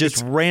Gordon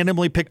just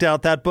randomly picked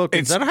out that book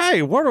and said,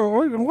 hey,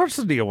 what's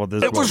the deal with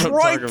this book? It was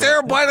right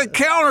there by the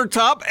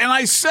countertop, and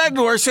I said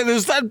to her,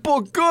 is that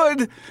book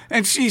good?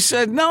 And she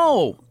said,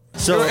 no.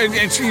 So,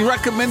 and she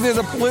recommended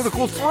a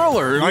political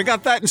thriller, and I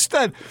got that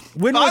instead.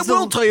 I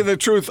will tell you the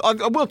truth. I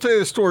will tell you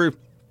the story.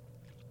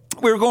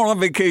 We were going on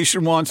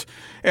vacation once,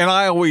 and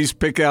I always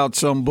pick out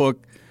some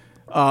book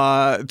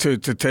to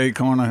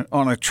take on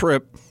a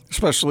trip,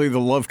 especially the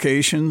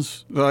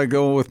lovecations that I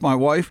go with my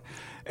wife.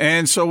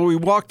 And so we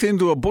walked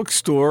into a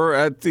bookstore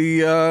at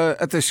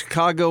the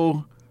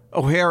Chicago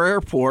O'Hare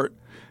Airport,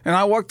 and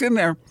I walked in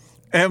there,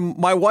 and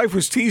my wife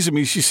was teasing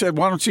me. She said,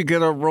 "Why don't you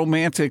get a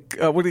romantic?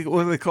 What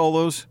do they call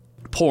those?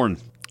 Porn.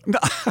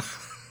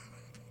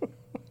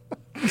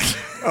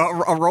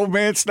 a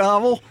romance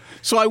novel."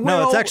 So I went.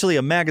 No, it's actually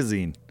a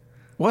magazine.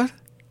 What?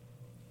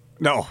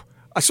 No.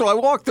 So I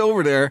walked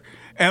over there.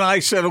 And I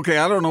said, okay,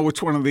 I don't know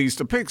which one of these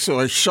to pick. So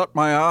I shut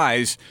my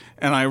eyes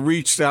and I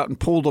reached out and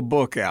pulled a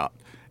book out.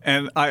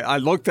 And I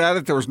looked at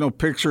it. There was no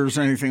pictures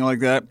or anything like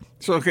that.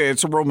 So, okay,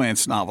 it's a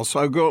romance novel. So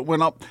I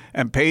went up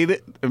and paid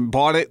it and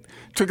bought it,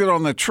 took it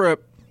on the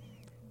trip.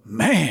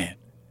 Man,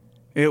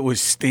 it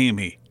was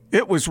steamy.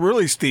 It was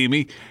really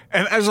steamy.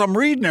 And as I'm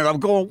reading it, I'm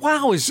going,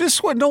 wow, is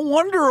this what? No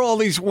wonder all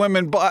these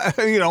women buy,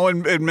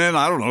 and men,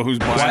 I don't know who's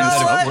buying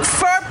this. Look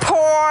for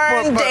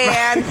porn,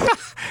 Dan.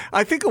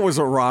 I think it was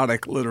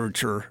erotic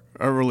literature.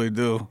 I really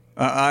do.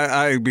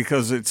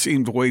 Because it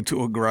seemed way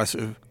too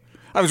aggressive.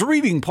 I was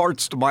reading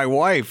parts to my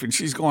wife, and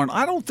she's going,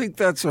 I don't think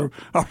that's a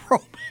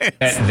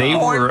romance. They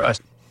were.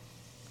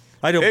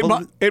 I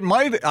don't. It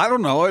might. I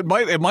don't know. It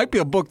might be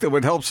a book that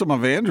would help some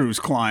of Andrew's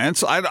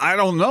clients. I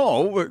don't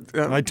know.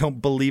 But, I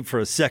don't believe for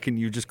a second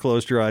you just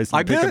closed your eyes. And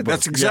I did.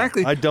 That's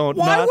exactly. Yeah, I don't.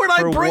 Why would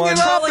I bring it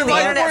up? Trolling the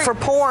internet for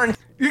porn.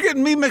 You're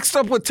getting me mixed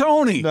up with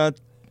Tony.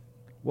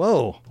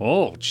 Whoa.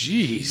 Oh,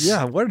 jeez.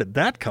 Yeah. Where did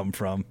that come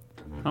from?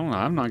 I don't know.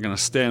 I'm not going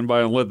to stand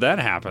by and let that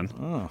happen.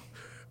 Oh.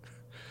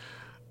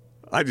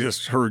 I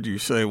just heard you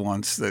say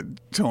once that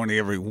Tony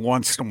every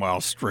once in a while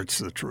strips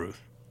the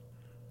truth.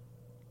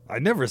 I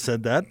never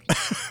said that.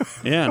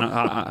 Yeah, and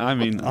I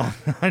mean,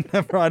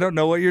 I don't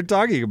know what you're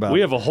talking about.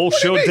 We have a whole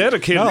show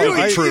dedicated to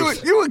the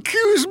truth. You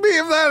accuse me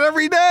of that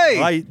every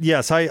day.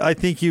 I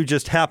think you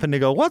just happen to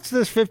go, what's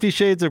this 50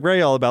 Shades of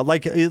Grey all about?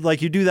 Like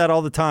you do that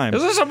all the time.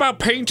 Is this about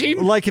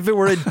painting? Like if it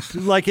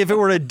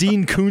were a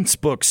Dean Koontz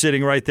book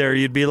sitting right there,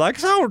 you'd be like,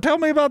 so tell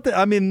me about that.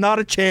 I mean, not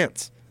a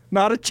chance.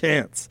 Not a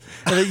chance.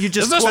 And then you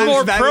just is this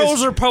more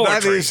prose or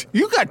poetry?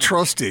 You got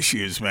trust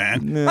issues,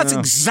 man. Yeah. That's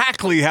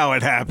exactly how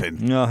it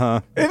happened.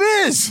 Uh-huh. It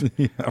is.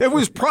 Yeah. It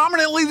was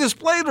prominently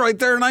displayed right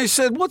there, and I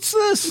said, what's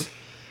this?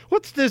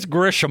 What's this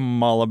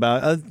Grisham all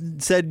about?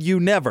 Said you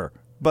never.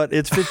 But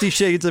it's 50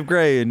 Shades of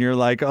Grey, and you're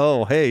like,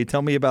 oh, hey,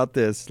 tell me about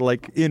this,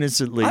 like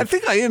innocently. I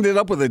think I ended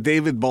up with a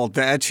David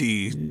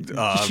Baldacci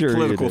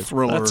political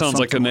thriller. That sounds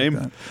like a name.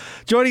 Like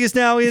Joining us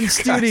now in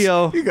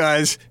studio. You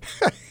guys.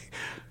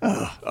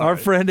 Our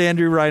friend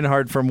Andrew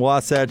Reinhardt from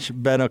Wasatch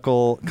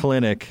Medical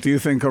Clinic. Do you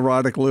think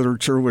erotic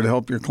literature would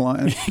help your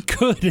client? It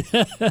could.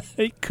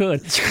 It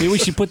could. Maybe we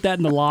should put that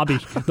in the lobby,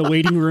 the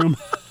waiting room.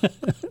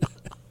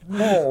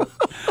 No.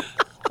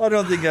 I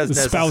don't think that's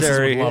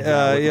necessary.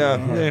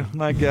 Yeah,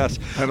 I guess.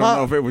 I don't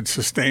know if it would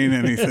sustain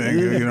anything.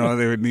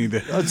 They would need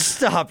to.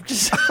 Stop.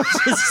 Just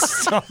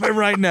stop it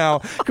right now.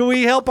 Can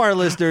we help our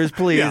listeners,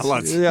 please? Yeah,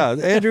 let's. Yeah,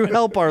 Andrew,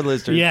 help our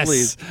listeners, yes,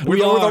 please.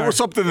 With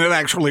something that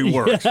actually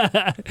works.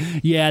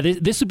 Yeah,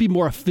 this would be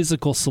more a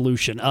physical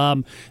solution.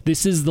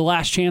 This is the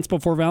last chance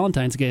before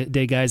Valentine's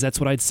Day, guys. That's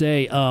what I'd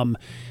say.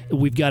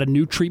 We've got a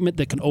new treatment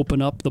that can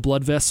open up the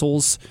blood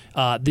vessels.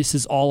 This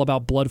is all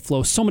about blood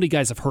flow. So many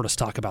guys have heard us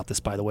talk about this,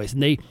 by the way.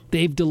 And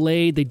they've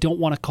delayed. They don't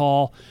want to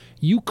call.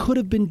 You could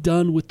have been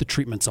done with the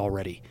treatments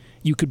already.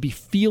 You could be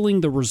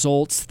feeling the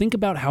results. Think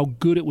about how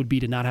good it would be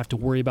to not have to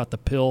worry about the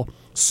pill,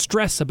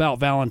 stress about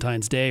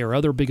Valentine's Day or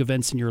other big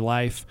events in your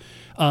life.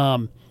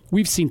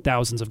 We've seen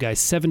thousands of guys.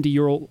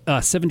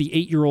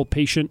 78-year-old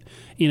patient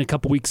a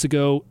couple weeks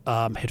ago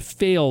had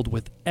failed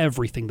with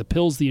everything, the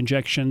pills, the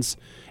injections,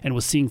 and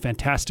was seeing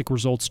fantastic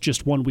results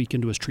just 1 week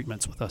into his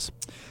treatments with us.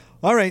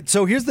 All right,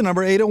 so here's the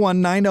number,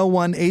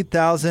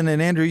 801-901-8000.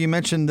 And Andrew, you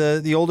mentioned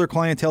the older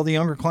clientele, the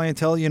younger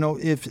clientele. You know,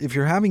 if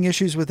you're having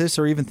issues with this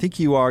or even think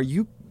you are,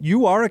 you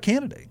are a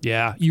candidate.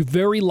 Yeah, you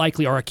very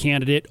likely are a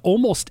candidate.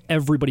 Almost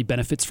everybody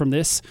benefits from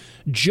this.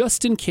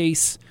 Just in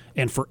case,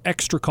 and for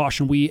extra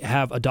caution, we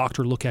have a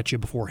doctor look at you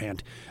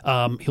beforehand.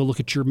 He'll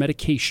look at your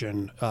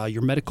medication,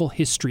 your medical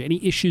history,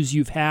 any issues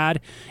you've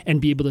had,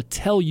 and be able to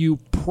tell you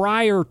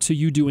prior to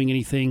you doing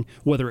anything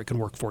whether it can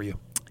work for you.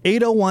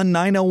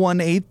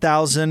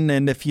 801-901-8000,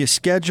 and if you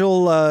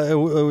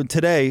schedule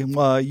today,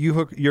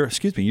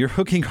 you're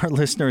hooking our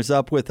listeners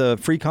up with a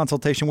free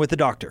consultation with a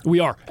doctor. We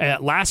are.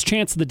 Last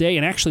chance of the day,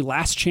 and actually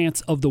last chance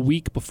of the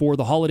week before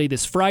the holiday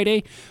this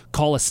Friday.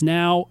 Call us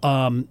now.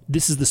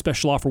 This is the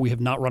special offer. We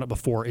have not run it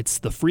before. It's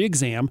the free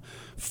exam,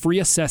 free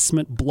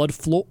assessment, blood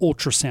flow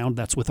ultrasound.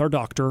 That's with our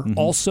doctor. Mm-hmm.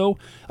 Also,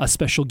 a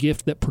special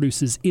gift that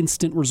produces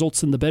instant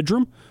results in the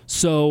bedroom.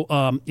 So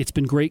it's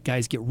been great.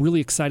 Guys get really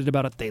excited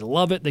about it. They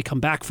love it. They come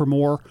back for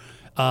more.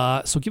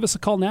 So give us a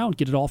call now and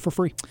get it all for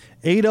free.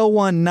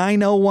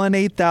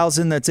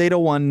 801-901-8000. That's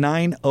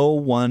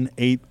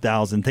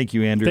 801-901-8000. Thank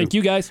you, Andrew. Thank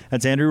you, guys.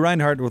 That's Andrew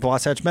Reinhardt with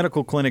Wasatch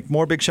Medical Clinic.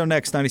 More Big Show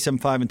next,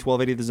 97.5 and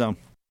 1280 The Zone.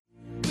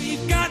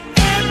 We've got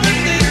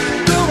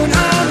everything going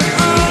on.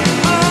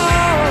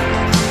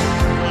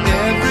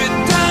 Every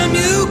time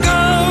you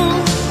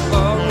go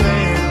away.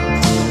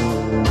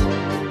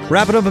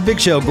 Wrapping up a Big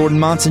Show. Gordon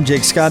Monson,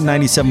 Jake Scott,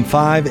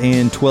 97.5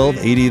 and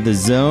 1280 The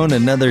Zone.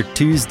 Another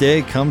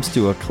Tuesday comes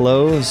to a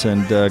close.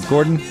 And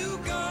Gordon,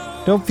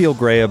 don't feel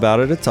gray about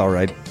it. It's all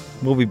right.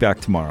 We'll be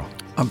back tomorrow.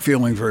 I'm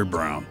feeling very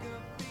brown.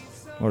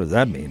 What does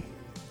that mean?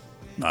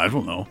 I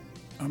don't know.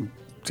 I'm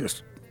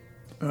just,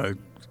 like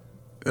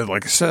I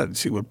said,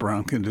 see what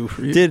brown can do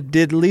for you.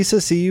 Did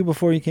Lisa see you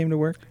before you came to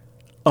work?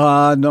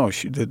 No,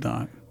 she did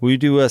not. Will you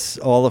do us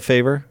all a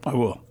favor? I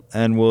will.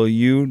 And will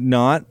you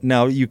not?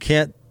 Now, you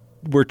can't.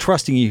 We're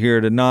trusting you here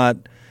to not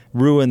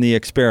ruin the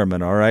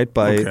experiment, all right?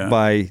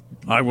 By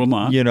I will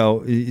not. You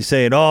know,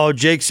 saying, "Oh,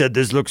 Jake said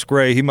this looks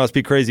gray. He must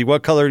be crazy.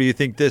 What color do you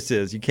think this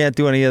is?" You can't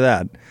do any of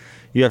that.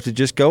 You have to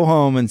just go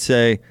home and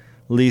say,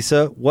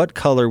 "Lisa, what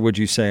color would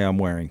you say I'm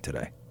wearing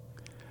today?"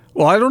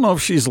 Well, I don't know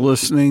if she's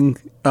listening,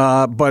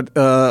 but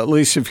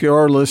Lisa, if you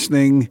are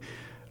listening,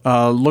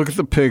 look at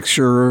the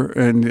picture,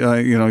 and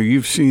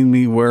you've seen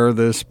me wear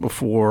this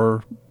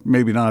before,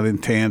 maybe not in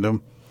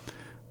tandem.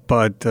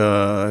 But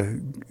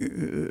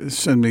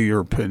send me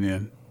your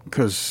opinion,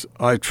 because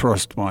I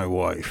trust my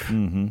wife.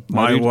 Mm-hmm.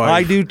 My wife.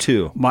 I do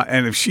too.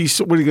 And if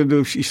what are you going to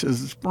do if she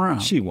says it's brown?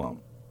 She won't.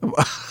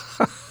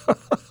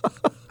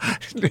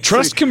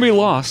 Trust can be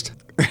lost.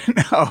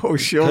 No,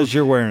 because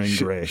you're wearing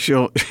gray.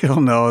 She'll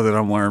know that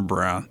I'm wearing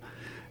brown,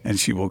 and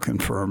she will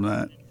confirm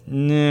that.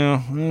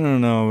 No, I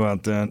don't know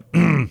about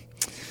that.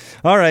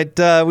 All right,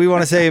 we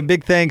want to say a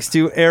big thanks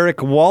to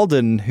Eric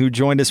Walden, who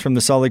joined us from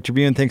the Salt Lake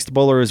Tribune. Thanks to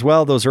Bowler as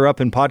well. Those are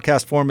up in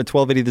podcast form at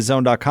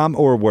 1280thezone.com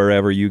or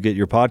wherever you get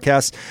your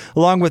podcasts.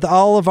 Along with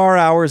all of our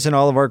hours and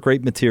all of our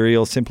great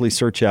material, simply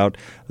search out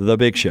The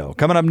Big Show.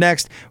 Coming up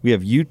next, we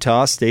have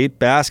Utah State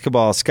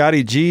basketball.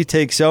 Scotty G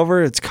takes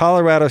over. It's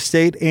Colorado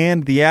State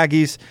and the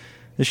Aggies.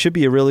 This should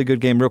be a really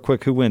good game. Real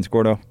quick, who wins,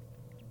 Gordo?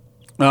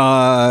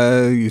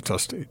 Utah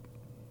State.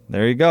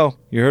 There you go.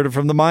 You heard it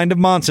from the mind of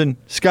Monson.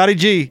 Scotty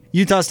G,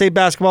 Utah State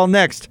basketball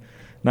next.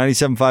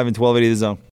 97.5 and 1280 The Zone.